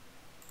done.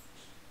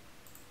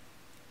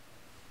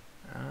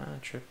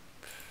 Trip.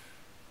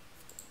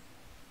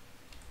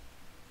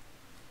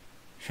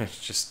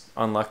 Just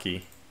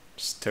unlucky.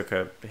 Just took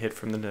a hit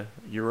from the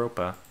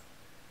Europa.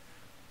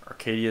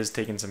 Arcadia's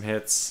taking some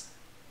hits.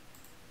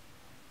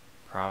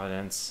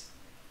 Providence.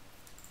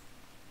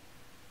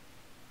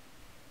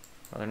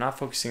 Well, they're not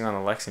focusing on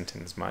the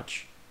Lexington as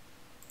much.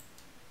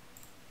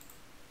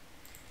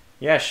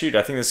 Yeah, shoot,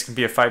 I think this can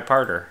be a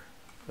five-parter.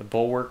 The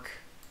Bulwark.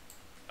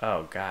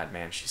 Oh, God,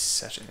 man,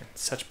 she's in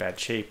such bad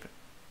shape.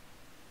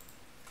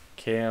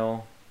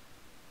 Kale.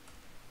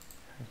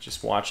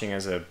 Just watching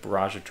as a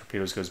barrage of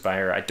torpedoes goes by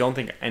her. I don't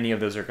think any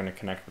of those are going to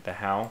connect with the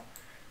Howe,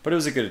 but it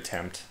was a good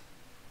attempt.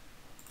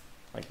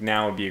 Like,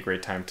 now would be a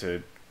great time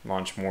to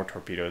launch more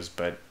torpedoes,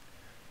 but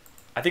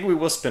I think we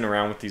will spin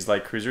around with these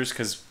light cruisers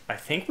because I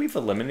think we've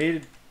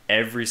eliminated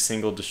every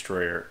single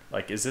destroyer.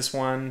 Like, is this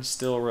one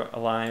still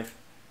alive?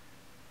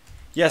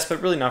 Yes,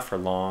 but really not for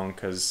long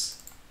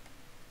because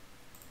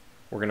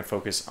we're going to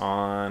focus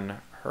on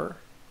her.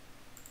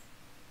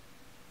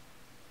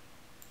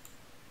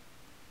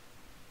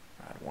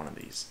 One of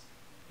these.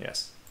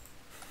 Yes.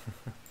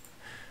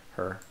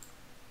 Her.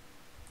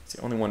 It's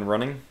the only one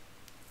running,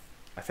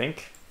 I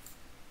think.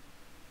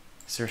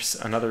 Is there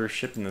another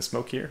ship in the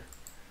smoke here?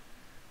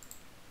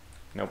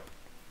 Nope.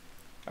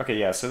 Okay,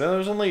 yeah, so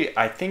there's only,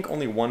 I think,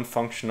 only one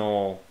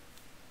functional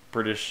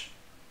British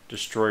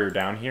destroyer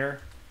down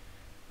here.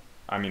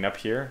 I mean, up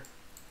here.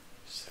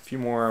 Just a few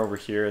more over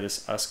here.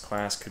 This US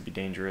class could be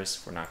dangerous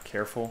if we're not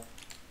careful.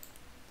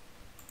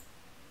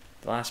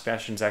 The last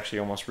bastion's actually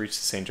almost reached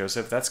the St.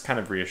 Joseph. That's kind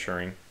of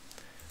reassuring.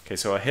 Okay,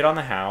 so a hit on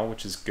the Howe,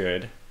 which is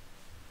good.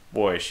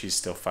 Boy, she's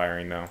still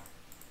firing, though.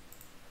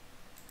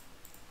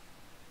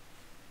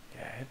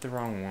 Yeah, I hit the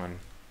wrong one.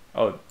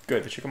 Oh,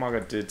 good. The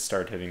Chickamauga did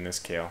start hitting this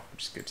Kale,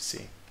 which is good to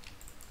see.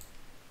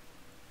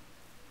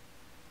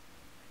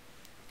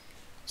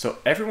 So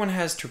everyone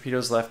has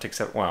torpedoes left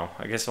except, well,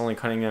 I guess only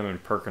Cunningham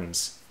and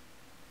Perkins.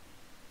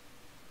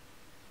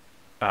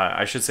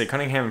 I should say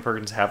Cunningham and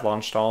Perkins have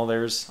launched all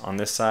theirs on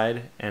this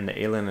side, and the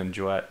Aylan and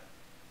Jouett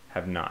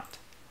have not.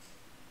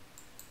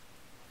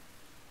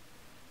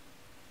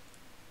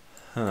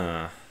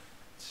 Huh.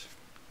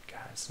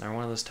 God, it's now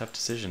one of those tough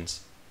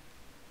decisions.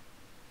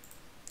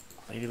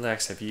 Lady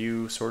Lex, have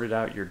you sorted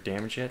out your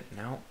damage yet?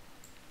 No?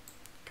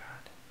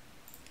 God.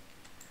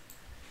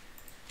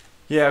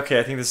 Yeah,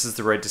 okay, I think this is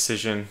the right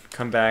decision.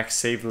 Come back,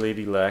 save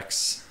Lady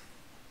Lex.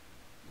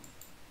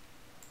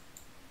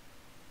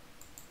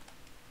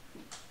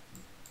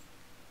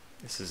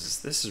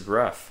 This is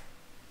rough.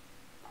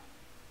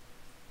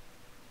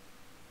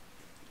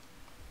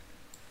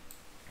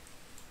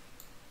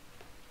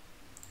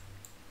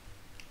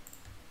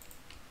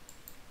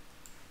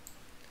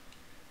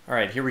 All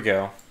right, here we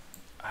go.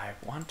 I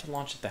want to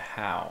launch at the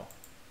Howe.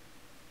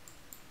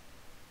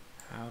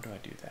 How do I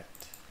do that?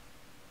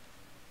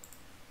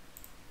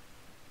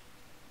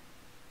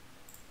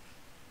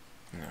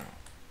 No.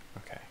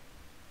 Okay.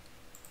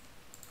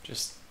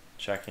 Just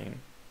checking.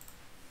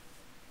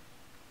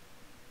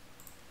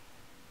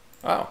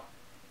 Oh,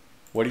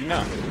 what do you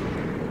know?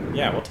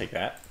 Yeah, we'll take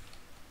that.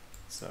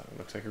 So it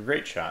looks like a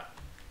great shot.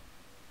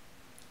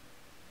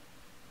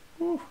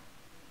 Whew.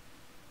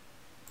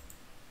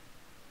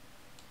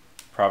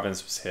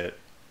 Providence was hit.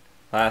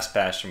 Last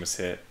bastion was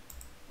hit.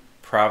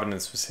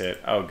 Providence was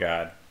hit. Oh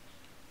God.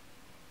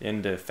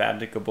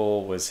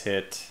 Indefatigable was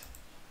hit.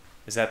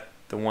 Is that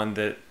the one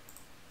that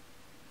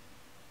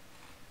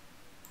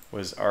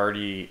was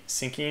already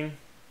sinking?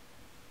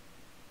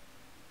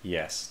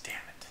 Yes, damn it.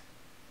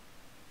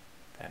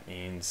 That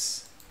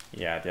means,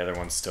 yeah, the other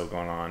one's still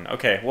going on.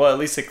 Okay, well, at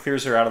least it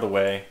clears her out of the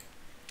way.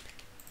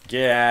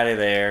 Get out of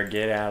there,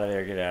 get out of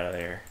there, get out of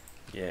there,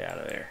 get out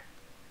of there.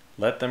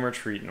 Let them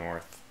retreat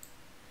north.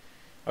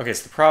 Okay,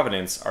 so the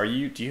Providence,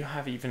 do you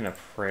have even a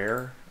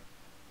prayer?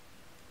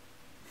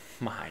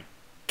 My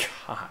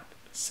God,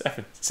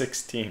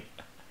 716.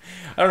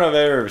 I don't know if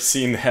I've ever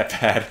seen that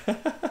bad.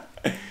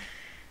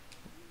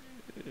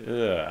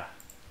 Ugh.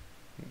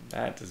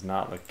 That does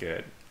not look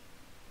good.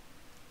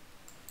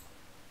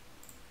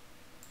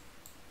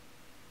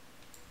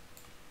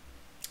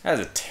 That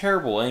is a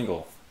terrible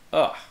angle.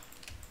 Ugh.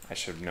 I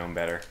should have known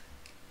better.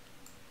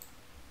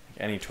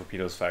 Any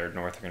torpedoes fired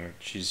north,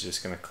 she's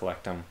just going to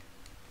collect them.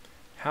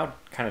 How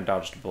kind of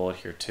dodged a bullet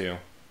here too.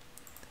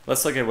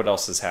 Let's look at what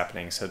else is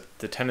happening. So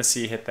the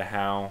Tennessee hit the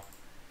Howe.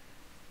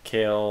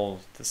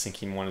 Kale, the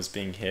sinking one is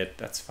being hit.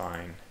 That's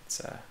fine.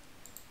 It's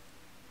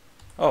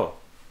oh,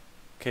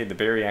 okay. The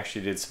Barry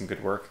actually did some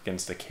good work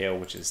against the Kale,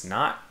 which is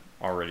not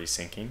already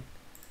sinking.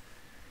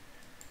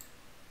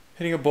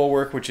 Hitting a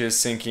bulwark, which is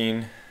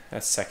sinking.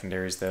 That's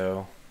secondaries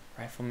though.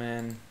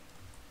 Riflemen.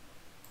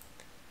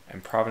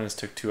 And Providence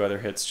took 2 other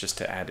hits just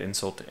to add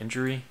insult to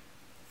injury.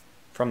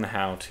 From the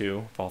Howe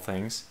too, of all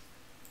things.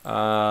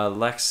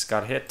 Lex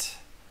got hit.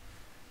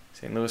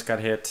 St. Louis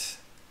got hit.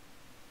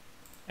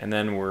 And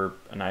then we're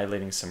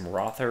annihilating some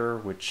Rother,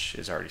 which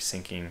is already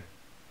sinking.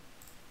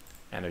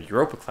 And a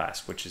Europa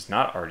class, which is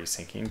not already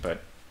sinking,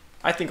 but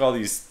I think all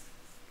these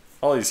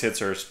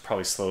hits are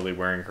probably slowly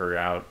wearing her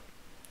out.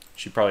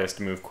 She probably has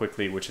to move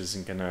quickly, which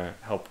isn't going to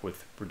help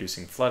with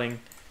reducing flooding.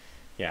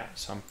 Yeah,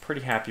 so I'm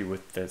pretty happy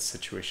with that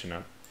situation.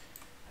 I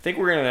think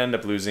we're going to end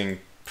up losing...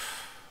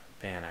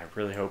 Man, I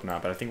really hope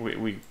not, but I think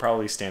we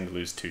probably stand to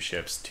lose 2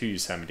 ships, 2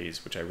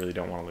 Yosemite's, which I really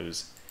don't want to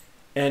lose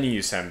any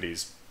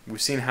Yosemite's. We've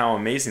seen how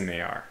amazing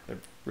they are. They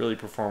really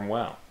perform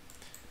well.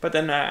 But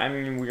then, I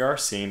mean, we are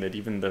seeing that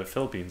even the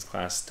Philippines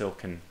class still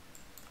can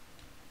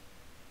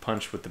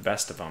punch with the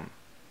best of them.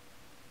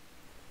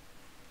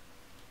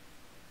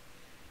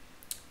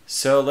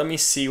 So let me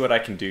see what I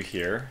can do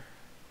here.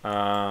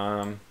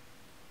 Because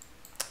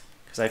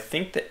I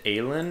think the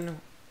Aylin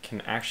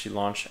can actually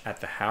launch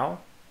at the Howe.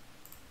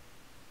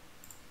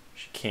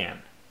 She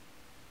can.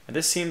 And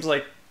this seems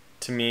like,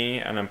 to me,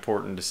 an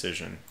important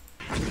decision.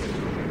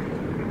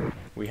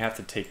 We have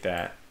to take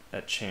that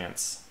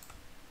chance.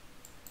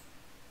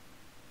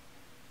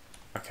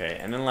 Okay,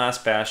 and then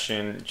last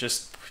bastion,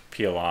 just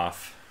peel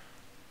off.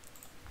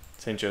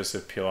 St.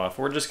 Joseph, peel off.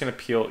 We're just going to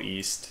peel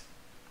east.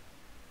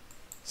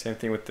 Same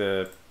thing with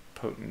the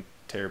potent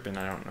Terrabin.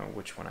 I don't know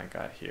which one I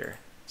got here.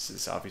 This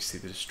is obviously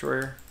the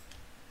destroyer.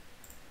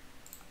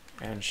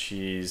 And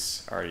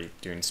she's already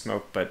doing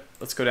smoke, but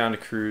let's go down to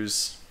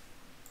cruise.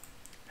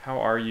 How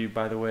are you,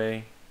 by the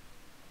way?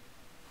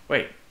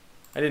 Wait,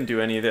 I didn't do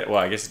any of that. Well,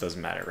 I guess it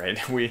doesn't matter, right?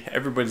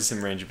 Everybody's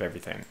in range of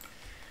everything.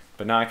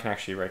 But now I can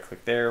actually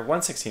right-click there.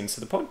 116, so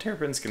the potent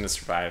Terrabin's going to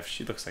survive.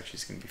 She looks like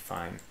she's going to be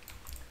fine.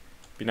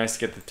 Be nice to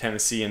get the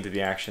Tennessee into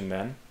the action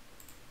then.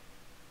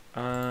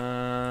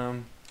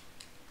 From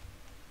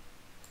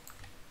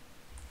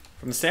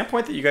the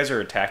standpoint that you guys are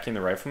attacking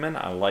the riflemen,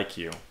 I like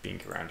you being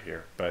around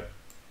here, but...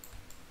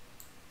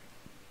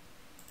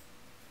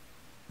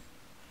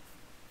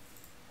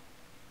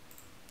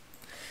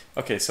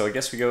 Okay, so I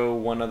guess we go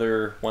one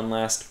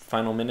last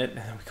final minute, and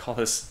then we call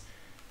this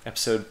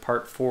episode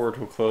part 4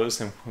 to a close,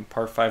 and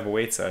part 5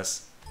 awaits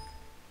us.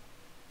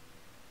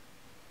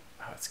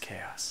 Oh, it's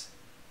chaos.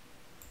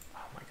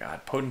 Oh my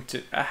god,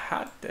 potent...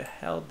 how the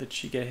hell did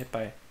she get hit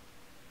by...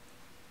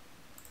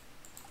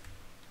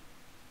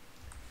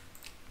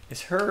 Is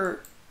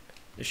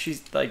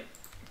she like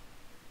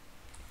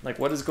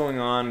what is going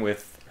on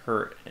with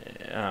her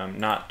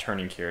not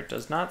turning here? It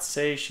does not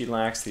say she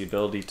lacks the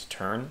ability to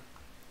turn,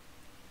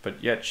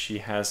 but yet she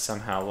has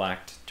somehow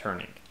lacked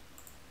turning.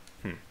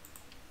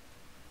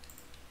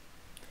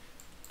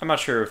 I'm not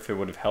sure if it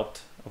would have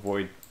helped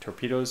avoid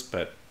torpedoes,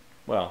 but,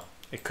 well,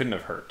 it couldn't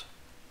have hurt.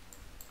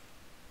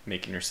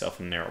 Making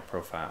yourself a narrow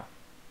profile.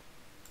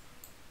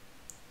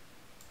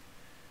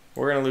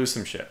 We're going to lose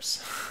some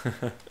ships.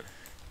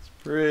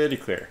 Pretty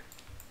clear.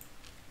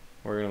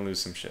 We're going to lose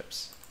some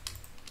ships.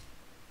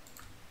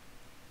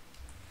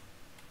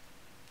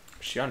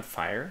 Is she on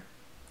fire?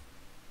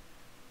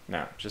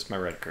 No, just my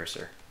red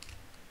cursor.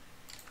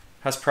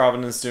 How's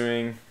Providence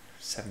doing?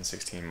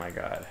 716, my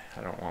god.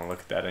 I don't want to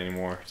look at that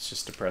anymore. It's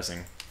just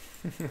depressing.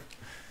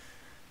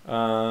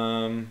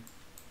 Last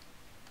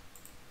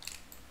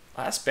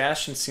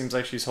Bastion seems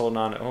like she's holding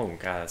on. Oh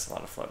god, that's a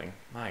lot of flooding.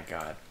 My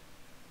god.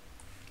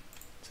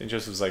 St.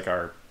 Joseph's like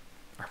our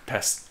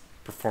best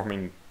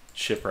performing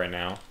ship right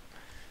now.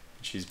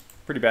 She's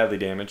pretty badly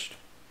damaged.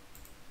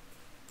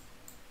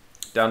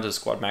 Down to a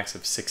squad max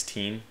of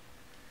 16.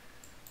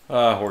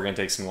 We're going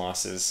to take some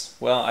losses.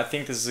 Well, I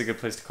think this is a good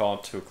place to call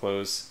it to a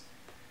close.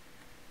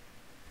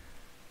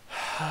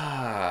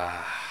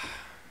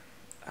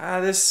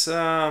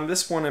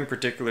 This one in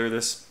particular,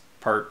 this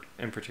part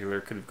in particular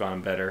could have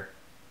gone better.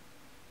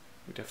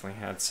 We definitely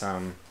had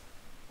some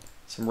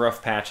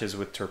rough patches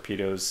with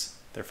torpedoes.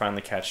 They're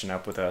finally catching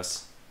up with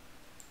us.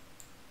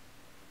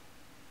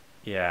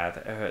 Yeah,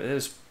 it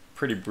is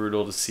pretty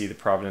brutal to see the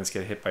Providence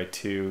get hit by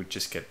 2,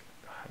 just get,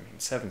 I mean,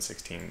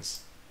 716s.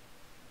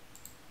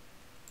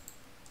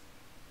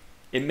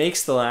 It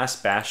makes the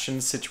last Bastion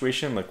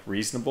situation look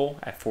reasonable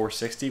at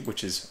 460,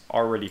 which is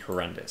already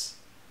horrendous.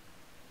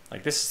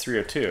 Like, this is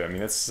 302. I mean,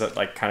 that's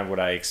like kind of what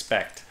I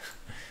expect.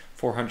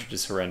 400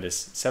 is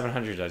horrendous.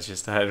 700, I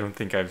don't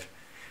think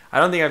I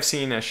don't think I've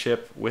seen a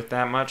ship with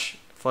that much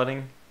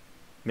flooding.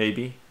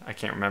 Maybe. I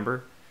can't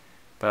remember.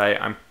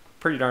 But I'm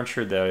pretty darn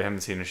sure that I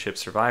haven't seen a ship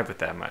survive with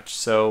that much.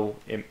 So,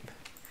 you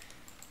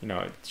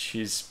know,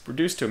 she's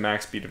reduced to a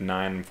max speed of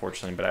 9,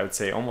 unfortunately. But I would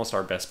say almost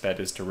our best bet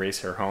is to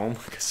race her home.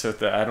 So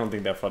I don't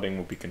think that flooding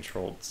will be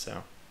controlled.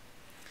 So,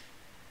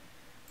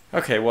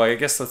 okay, well, I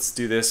guess let's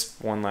do this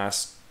one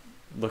last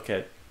look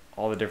at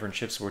all the different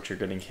ships which are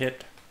getting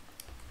hit.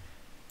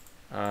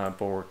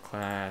 Bulwark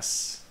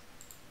class,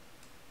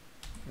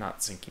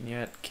 not sinking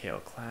yet. Kale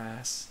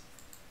class,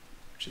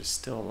 which is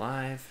still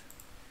alive.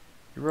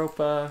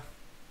 Europa,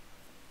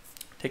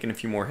 taking a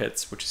few more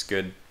hits, which is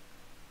good.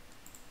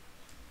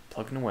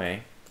 Plugging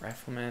away.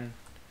 Rifleman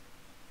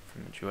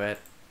from the Duet.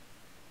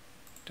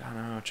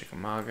 Dono,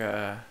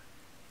 Chickamauga,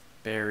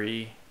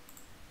 Barry,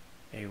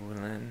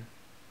 Awilin,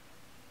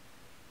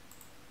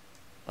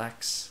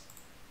 Lex.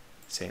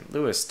 St.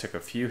 Louis took a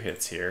few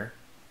hits here.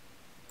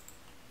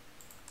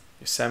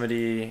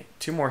 Yosemite,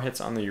 2 more hits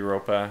on the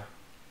Europa,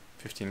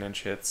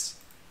 15-inch hits.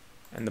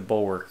 And the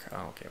Bulwark,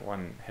 oh, okay,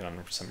 1 hit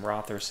on some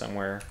Rother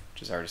somewhere,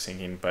 which is already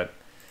sinking,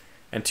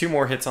 and 2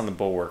 more hits on the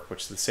Bulwark,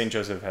 which the St.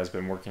 Joseph has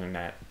been working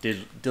at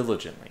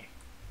diligently.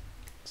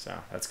 So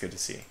that's good to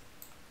see.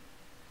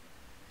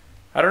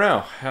 I don't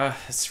know,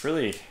 it's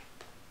really,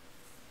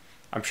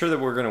 I'm sure that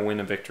we're going to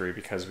win a victory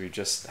because we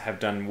just have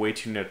done way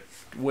too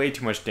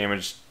much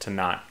damage to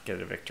not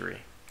get a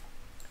victory.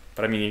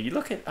 But I mean, if you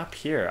look at up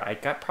here,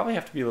 probably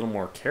have to be a little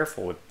more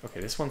careful with, okay,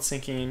 this one's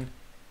sinking,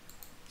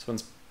 this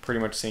one's pretty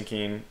much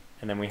sinking,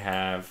 and then we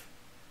have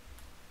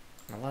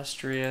an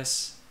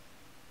Illustrious,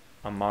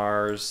 a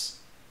Mars,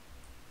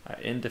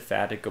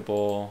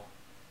 Indefatigable,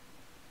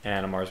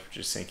 and a Mars which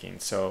is sinking.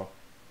 So,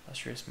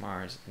 Illustrious,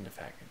 Mars,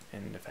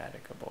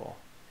 Indefatigable.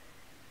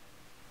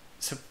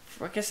 So,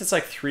 I guess it's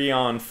like 3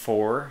 on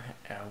 4.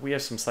 We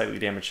have some slightly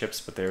damaged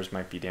ships, but theirs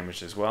might be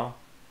damaged as well.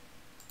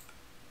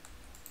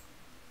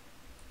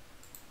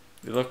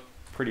 They look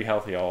pretty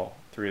healthy, all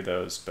 3 of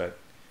those, but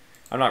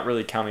I'm not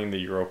really counting the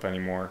Europa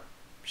anymore.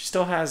 She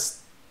still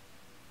has,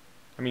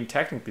 I mean,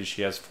 technically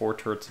she has 4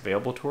 turrets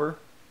available to her,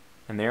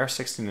 and they are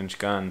 16-inch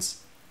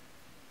guns,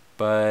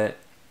 but,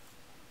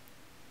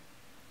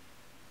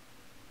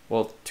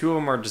 well, 2 of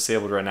them are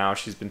disabled right now.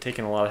 She's been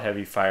taking a lot of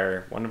heavy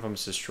fire. 1 of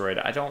them's destroyed.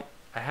 I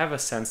have a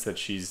sense that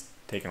she's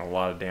taken a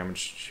lot of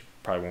damage. She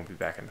probably won't be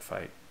back in the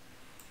fight.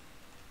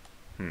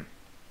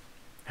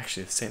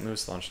 Actually, the St.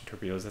 Louis launching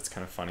torpedoes, that's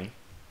kind of funny.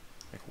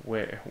 Like,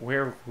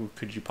 where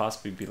could you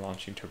possibly be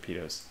launching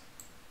torpedoes?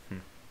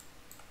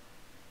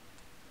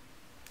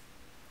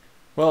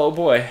 Well, oh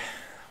boy.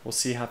 We'll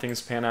see how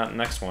things pan out in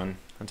the next one.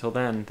 Until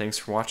then, thanks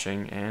for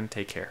watching, and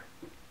take care.